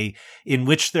play in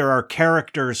which there are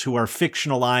characters who are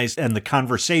fictionalized and the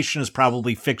conversation is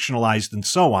probably fictionalized and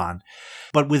so on.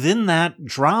 But within that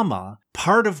drama,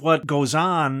 part of what goes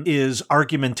on is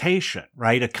argumentation,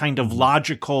 right? A kind of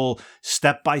logical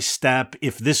step by step.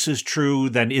 If this is true,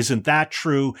 then isn't that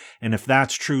true? And if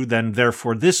that's true, then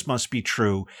therefore this must be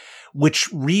true, which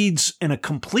reads in a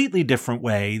completely different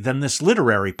way than this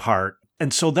literary part.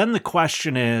 And so then the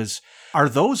question is, are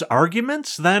those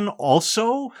arguments then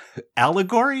also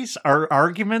allegories? Are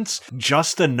arguments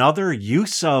just another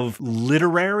use of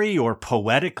literary or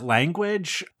poetic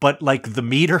language, but like the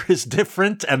meter is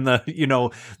different and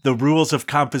the rules of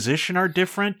composition are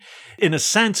different? In a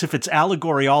sense, if it's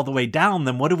allegory all the way down,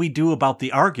 then what do we do about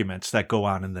the arguments that go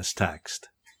on in this text?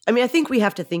 I mean, I think we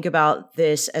have to think about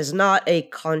this as not a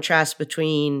contrast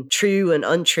between true and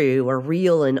untrue or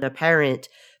real and apparent,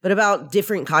 but about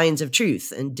different kinds of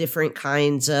truth and different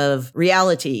kinds of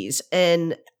realities.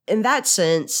 And in that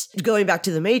sense, going back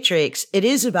to The Matrix, it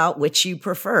is about which you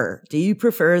prefer. Do you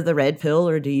prefer the red pill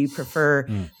or do you prefer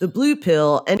the blue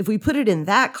pill? And if we put it in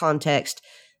that context,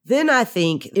 then I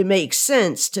think it makes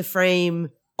sense to frame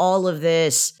all of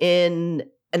this in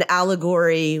an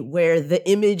allegory where the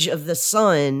image of the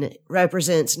sun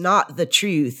represents not the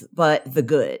truth, but the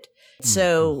good.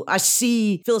 So I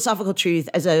see philosophical truth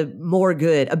as a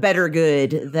better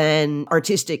good than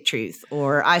artistic truth,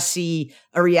 or I see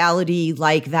a reality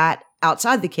like that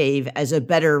outside the cave as a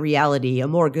better reality, a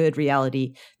more good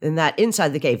reality than that inside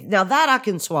the cave. Now that I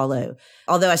can swallow,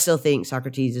 although I still think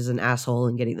Socrates is an asshole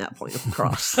in getting that point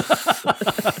across.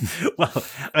 Well,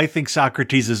 I think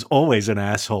Socrates is always an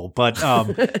asshole, but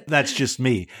that's just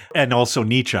me. And also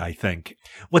Nietzsche, I think.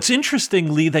 What's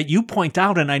interesting, Lee, that you point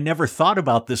out, and I never thought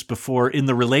about this before, in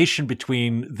the relation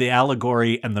between the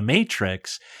allegory and the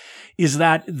Matrix, is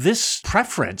that this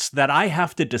preference that I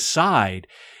have to decide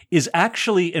is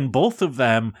actually in both of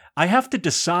them, I have to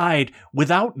decide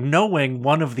without knowing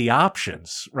one of the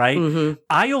options, right? Mm-hmm.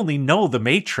 I only know the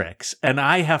Matrix, and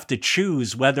I have to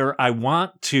choose whether I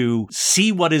want to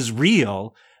see what is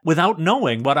real without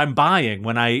knowing what I'm buying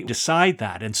when I decide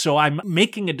that. And so I'm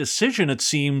making a decision, it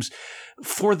seems,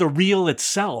 for the real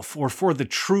itself or for the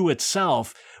true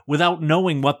itself, without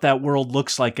knowing what that world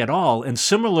looks like at all. And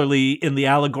similarly, in the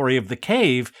allegory of the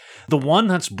cave, the one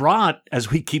that's brought,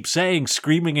 as we keep saying,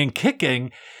 screaming and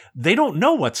kicking, they don't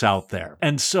know what's out there.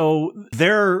 And so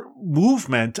their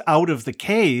movement out of the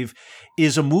cave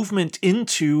is a movement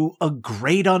into a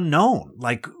great unknown.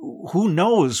 Like, who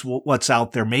knows what's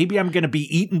out there? Maybe I'm going to be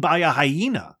eaten by a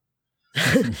hyena.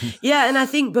 Yeah, and I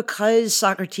think because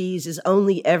Socrates is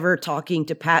only ever talking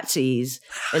to patsies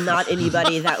and not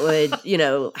anybody that would,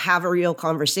 have a real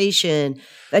conversation,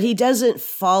 that he doesn't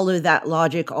follow that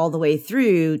logic all the way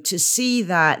through to see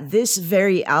that this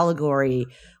very allegory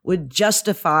would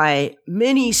justify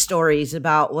many stories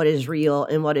about what is real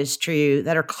and what is true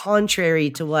that are contrary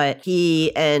to what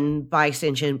he and, by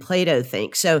extension, Plato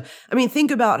think. So, think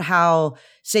about how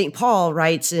St. Paul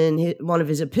writes in one of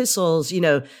his epistles,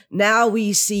 now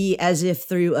we see as if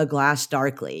through a glass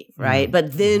darkly, right? Mm-hmm.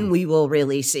 But then we will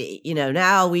really see,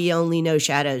 now we only know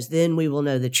shadows, then we will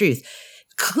know the truth.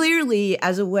 Clearly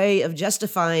as a way of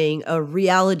justifying a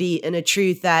reality and a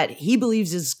truth that he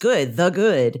believes is good, the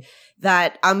good,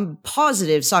 that I'm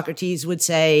positive Socrates would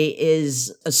say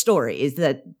is a story, is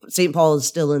that St. Paul is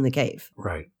still in the cave.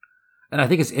 Right. And I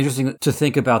think it's interesting to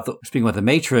think about, speaking about the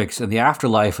Matrix and the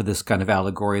afterlife of this kind of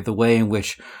allegory, the way in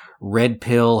which red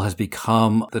pill has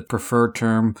become the preferred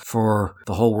term for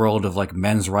the whole world of like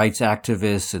men's rights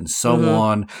activists and so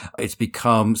on. It's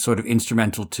become sort of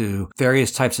instrumental to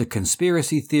various types of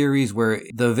conspiracy theories where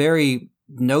the very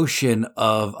notion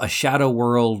of a shadow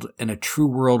world and a true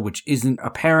world which isn't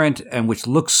apparent and which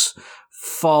looks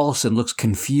false and looks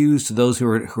confused to those who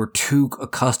are too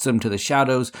accustomed to the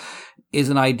shadows is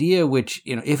an idea which,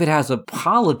 if it has a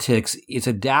politics, it's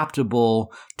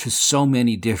adaptable to so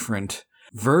many different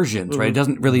versions, right? It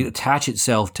doesn't really attach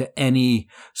itself to any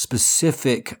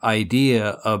specific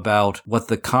idea about what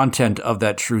the content of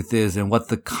that truth is and what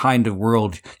the kind of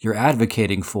world you're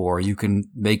advocating for. You can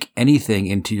make anything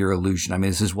into your illusion.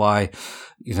 This is why,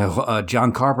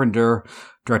 John Carpenter,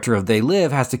 director of They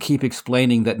Live, has to keep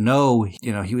explaining that no,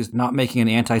 he was not making an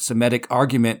anti-Semitic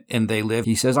argument in They Live.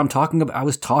 He says, I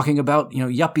was talking about,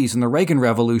 yuppies in the Reagan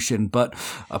Revolution, but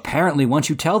apparently once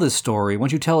you tell a story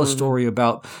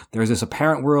about there's this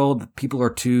apparent world, people are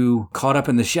too caught up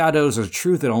in the shadows, there's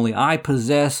truth that only I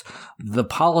possess, the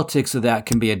politics of that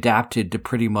can be adapted to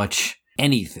pretty much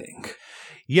anything.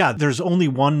 Yeah, there's only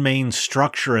one main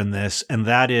structure in this, and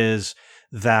that is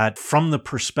that from the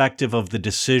perspective of the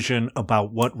decision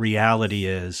about what reality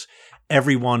is,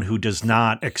 everyone who does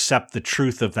not accept the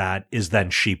truth of that is then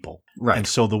sheeple. Right. And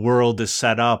so the world is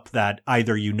set up that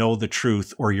either you know the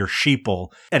truth or you're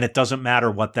sheeple, and it doesn't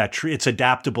matter what that truth, it's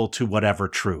adaptable to whatever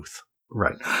truth.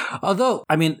 Right. Although,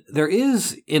 there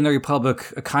is in the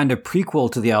Republic a kind of prequel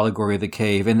to the Allegory of the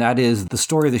Cave, and that is the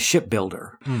story of the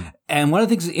shipbuilder. And one of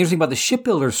the things that's interesting about the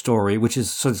shipbuilder story, which is,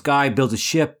 so this guy builds a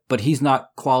ship, but he's not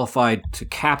qualified to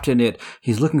captain it.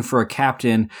 He's looking for a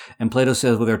captain. And Plato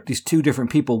says, well, there are these two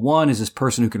different people. One is this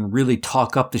person who can really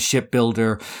talk up the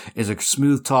shipbuilder, is a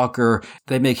smooth talker.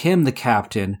 They make him the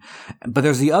captain. But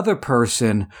there's the other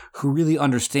person who really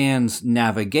understands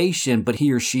navigation, but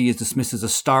he or she is dismissed as a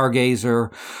stargazer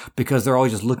because they're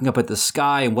always just looking up at the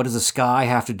sky. And what does the sky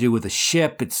have to do with the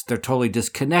ship? They're totally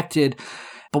disconnected.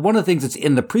 But one of the things that's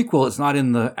in the prequel, it's not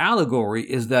in the allegory,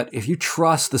 is that if you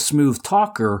trust the smooth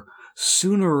talker,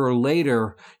 sooner or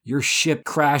later, your ship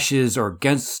crashes or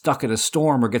gets stuck in a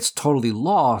storm or gets totally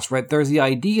lost, right? There's the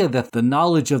idea that the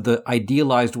knowledge of the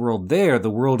idealized world there, the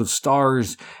world of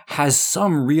stars, has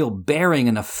some real bearing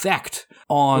and effect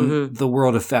on the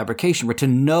world of fabrication, right?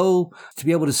 To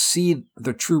be able to see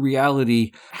the true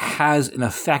reality has an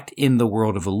effect in the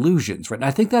world of illusions, right? And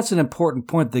I think that's an important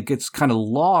point that gets kind of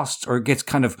lost or gets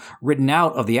kind of written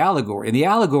out of the allegory. In the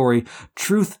allegory,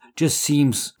 truth just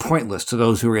seems pointless to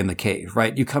those who are in the cave,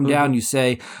 right? You come down, you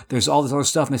say, there's all this other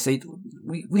stuff, and they say,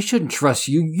 we shouldn't trust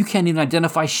you. You can't even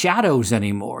identify shadows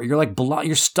anymore. You're like,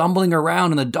 you're stumbling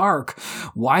around in the dark.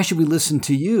 Why should we listen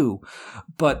to you?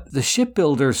 But the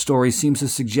shipbuilder story seems to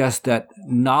suggest that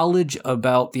knowledge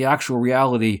about the actual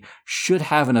reality should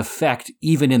have an effect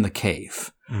even in the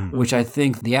cave, which I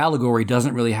think the allegory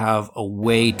doesn't really have a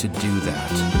way to do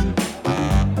that.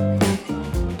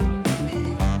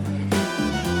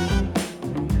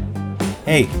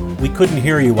 Hey, we couldn't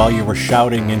hear you while you were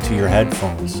shouting into your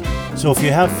headphones. So if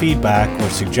you have feedback or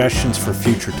suggestions for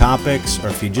future topics, or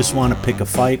if you just want to pick a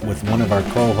fight with one of our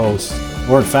co-hosts,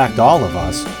 or in fact all of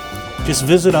us, just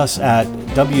visit us at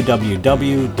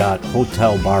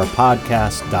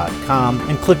www.hotelbarpodcast.com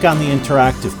and click on the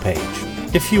interactive page.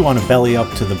 If you want to belly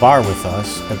up to the bar with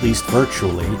us, at least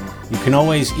virtually, you can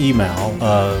always email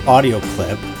an audio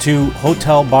clip to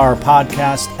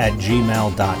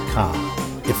hotelbarpodcast@gmail.com.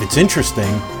 If it's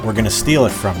interesting, we're going to steal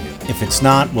it from you. If it's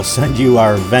not, we'll send you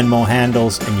our Venmo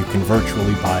handles and you can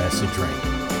virtually buy us a drink.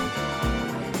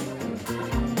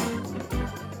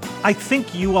 I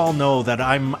think you all know that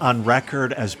I'm on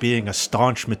record as being a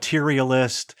staunch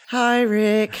materialist. Hi,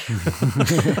 Rick.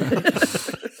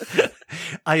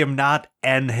 I am not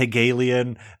an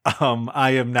Hegelian.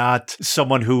 I am not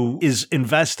someone who is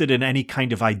invested in any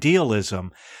kind of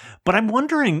idealism. But I'm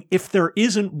wondering if there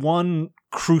isn't one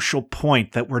crucial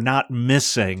point that we're not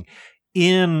missing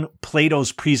in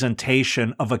Plato's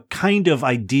presentation of a kind of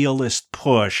idealist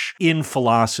push in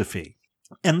philosophy.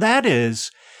 And that is,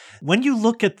 when you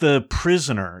look at the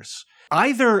prisoners,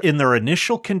 either in their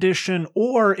initial condition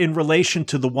or in relation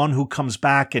to the one who comes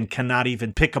back and cannot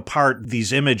even pick apart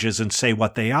these images and say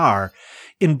what they are,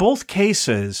 in both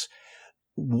cases,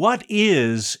 what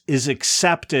is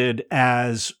accepted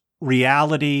as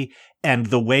reality and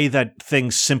the way that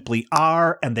things simply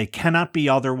are, and they cannot be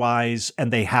otherwise,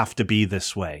 and they have to be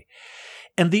this way.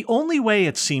 And the only way,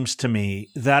 it seems to me,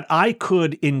 that I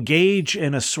could engage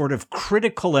in a sort of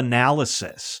critical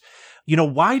analysis,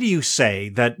 why do you say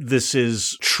that this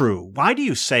is true? Why do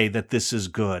you say that this is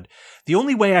good? The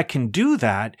only way I can do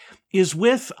that is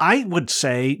with, I would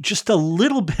say, just a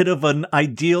little bit of an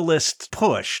idealist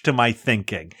push to my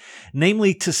thinking.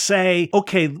 Namely to say,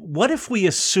 okay, what if we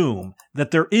assume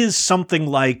that there is something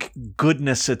like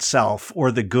goodness itself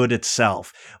or the good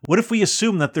itself? What if we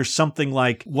assume that there's something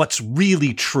like what's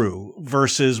really true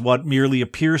versus what merely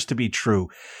appears to be true?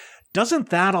 Doesn't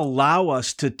that allow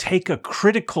us to take a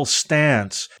critical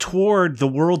stance toward the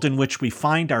world in which we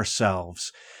find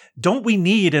ourselves? Don't we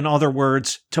need, in other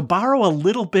words, to borrow a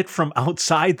little bit from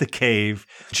outside the cave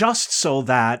just so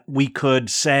that we could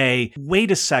say,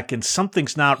 wait a second,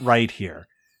 something's not right here?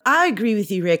 I agree with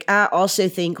you, Rick. I also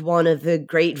think one of the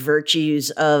great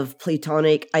virtues of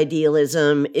Platonic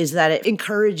idealism is that it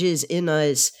encourages in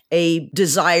us a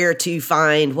desire to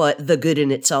find what the good in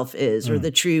itself is or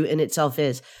the true in itself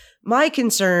is. My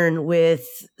concern with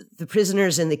the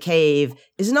prisoners in the cave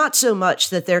is not so much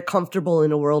that they're comfortable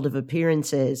in a world of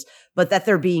appearances, but that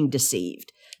they're being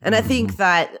deceived. And I think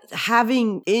that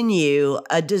having in you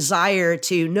a desire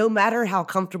to, no matter how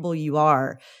comfortable you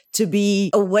are, to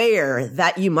be aware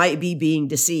that you might be being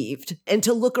deceived and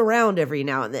to look around every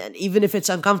now and then, even if it's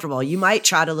uncomfortable. You might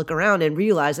try to look around and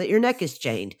realize that your neck is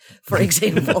chained, for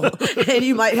example, and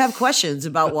you might have questions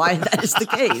about why that is the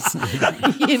case.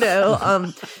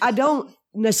 I don't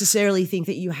necessarily think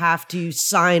that you have to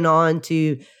sign on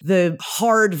to the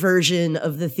hard version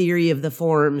of the theory of the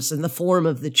forms and the form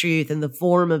of the truth and the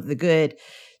form of the good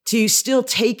to still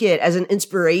take it as an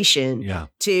inspiration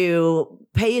to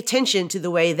pay attention to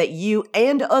the way that you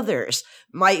and others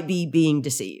might be being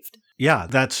deceived. Yeah,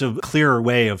 that's a clearer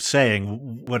way of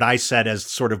saying what I said as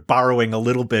sort of borrowing a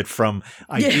little bit from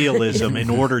idealism in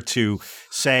order to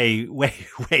say,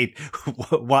 wait,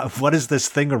 what is this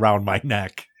thing around my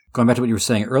neck? Going back to what you were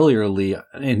saying earlier, Lee,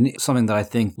 and something that I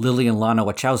think Lily and Lana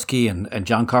Wachowski and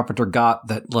John Carpenter got,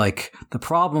 that like the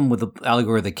problem with the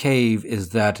Allegory of the Cave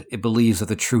is that it believes that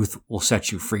the truth will set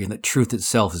you free and that truth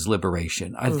itself is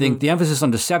liberation. I think the emphasis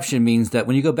on deception means that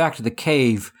when you go back to the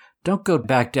cave, don't go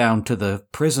back down to the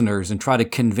prisoners and try to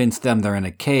convince them they're in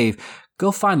a cave.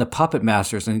 Go find the puppet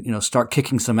masters and, start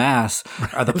kicking some ass,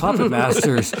 are the puppet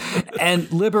masters,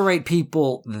 and liberate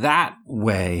people that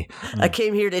way. I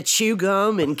came here to chew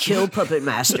gum and kill puppet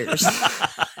masters,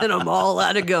 and I'm all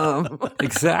out of gum.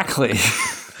 Exactly.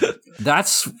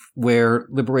 That's where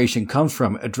liberation comes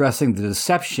from, addressing the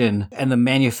deception and the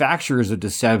manufacturers of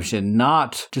deception,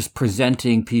 not just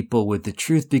presenting people with the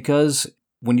truth, because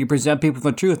when you present people with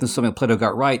the truth and something Plato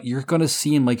got right, you're going to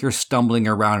seem like you're stumbling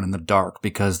around in the dark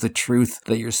because the truth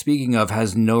that you're speaking of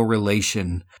has no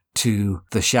relation to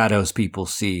the shadows people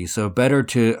see. So better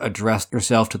to address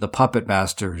yourself to the puppet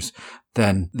masters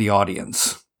than the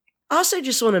audience. I also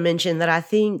just want to mention that I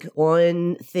think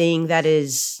one thing that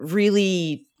is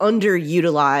really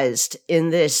underutilized in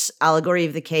this Allegory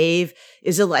of the Cave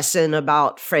is a lesson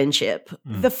about friendship.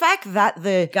 The fact that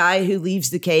the guy who leaves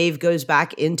the cave goes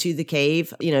back into the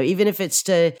cave, even if it's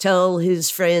to tell his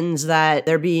friends that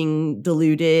they're being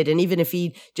deluded, and even if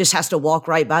he just has to walk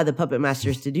right by the puppet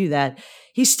masters to do that,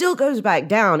 he still goes back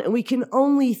down. And we can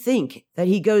only think that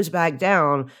he goes back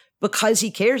down because he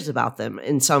cares about them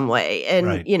in some way. And,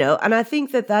 and I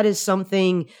think that is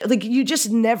something, like, you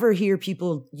just never hear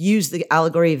people use the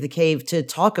Allegory of the Cave to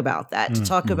talk about that, to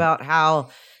talk about how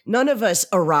none of us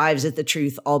arrives at the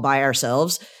truth all by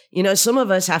ourselves. Some of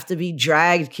us have to be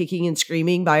dragged kicking and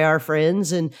screaming by our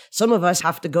friends, and some of us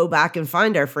have to go back and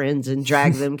find our friends and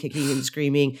drag them kicking and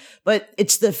screaming. But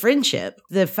it's the friendship,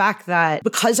 the fact that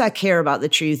because I care about the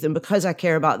truth and because I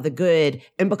care about the good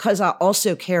and because I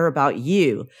also care about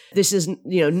you, this is,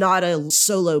 not a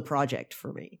solo project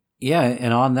for me. Yeah,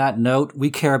 and on that note,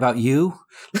 we care about you,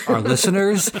 our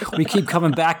listeners. We keep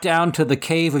coming back down to the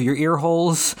cave of your ear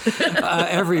holes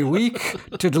every week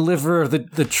to deliver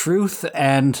the truth.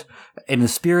 And in the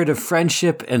spirit of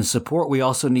friendship and support, we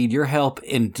also need your help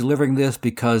in delivering this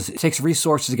because it takes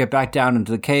resources to get back down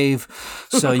into the cave.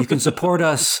 So you can support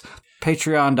us.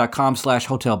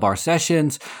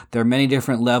 Patreon.com/hotelbarsessions. There are many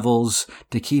different levels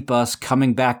to keep us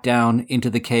coming back down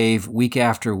into the cave week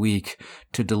after week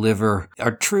to deliver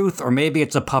our truth, or maybe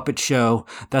it's a puppet show.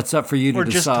 That's up for you to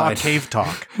decide. Or just talk cave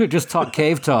talk. Just talk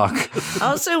cave talk. I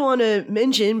also want to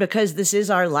mention, because this is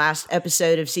our last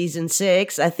episode of season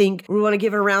 6, I think we want to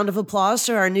give a round of applause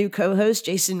to our new co-host,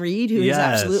 Jason Reed, who has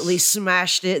absolutely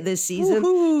smashed it this season.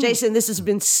 Woo-hoo. Jason, this has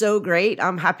been so great.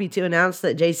 I'm happy to announce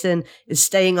that Jason is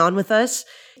staying on with us.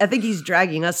 I think he's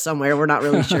dragging us somewhere. We're not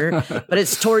really sure, but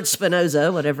it's towards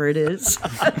Spinoza, whatever it is.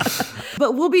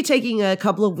 But we'll be taking a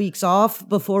couple of weeks off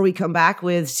before we come back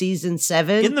with season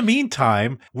 7. In the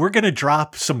meantime, we're going to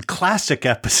drop some classic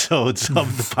episodes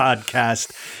of the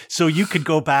podcast so you could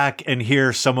go back and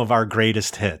hear some of our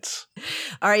greatest hits.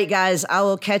 All right, guys, I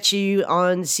will catch you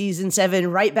on season 7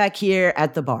 right back here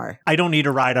at the bar. I don't need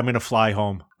a ride. I'm going to fly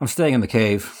home. I'm staying in the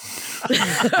cave.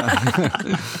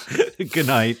 Good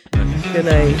night. Good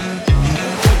night.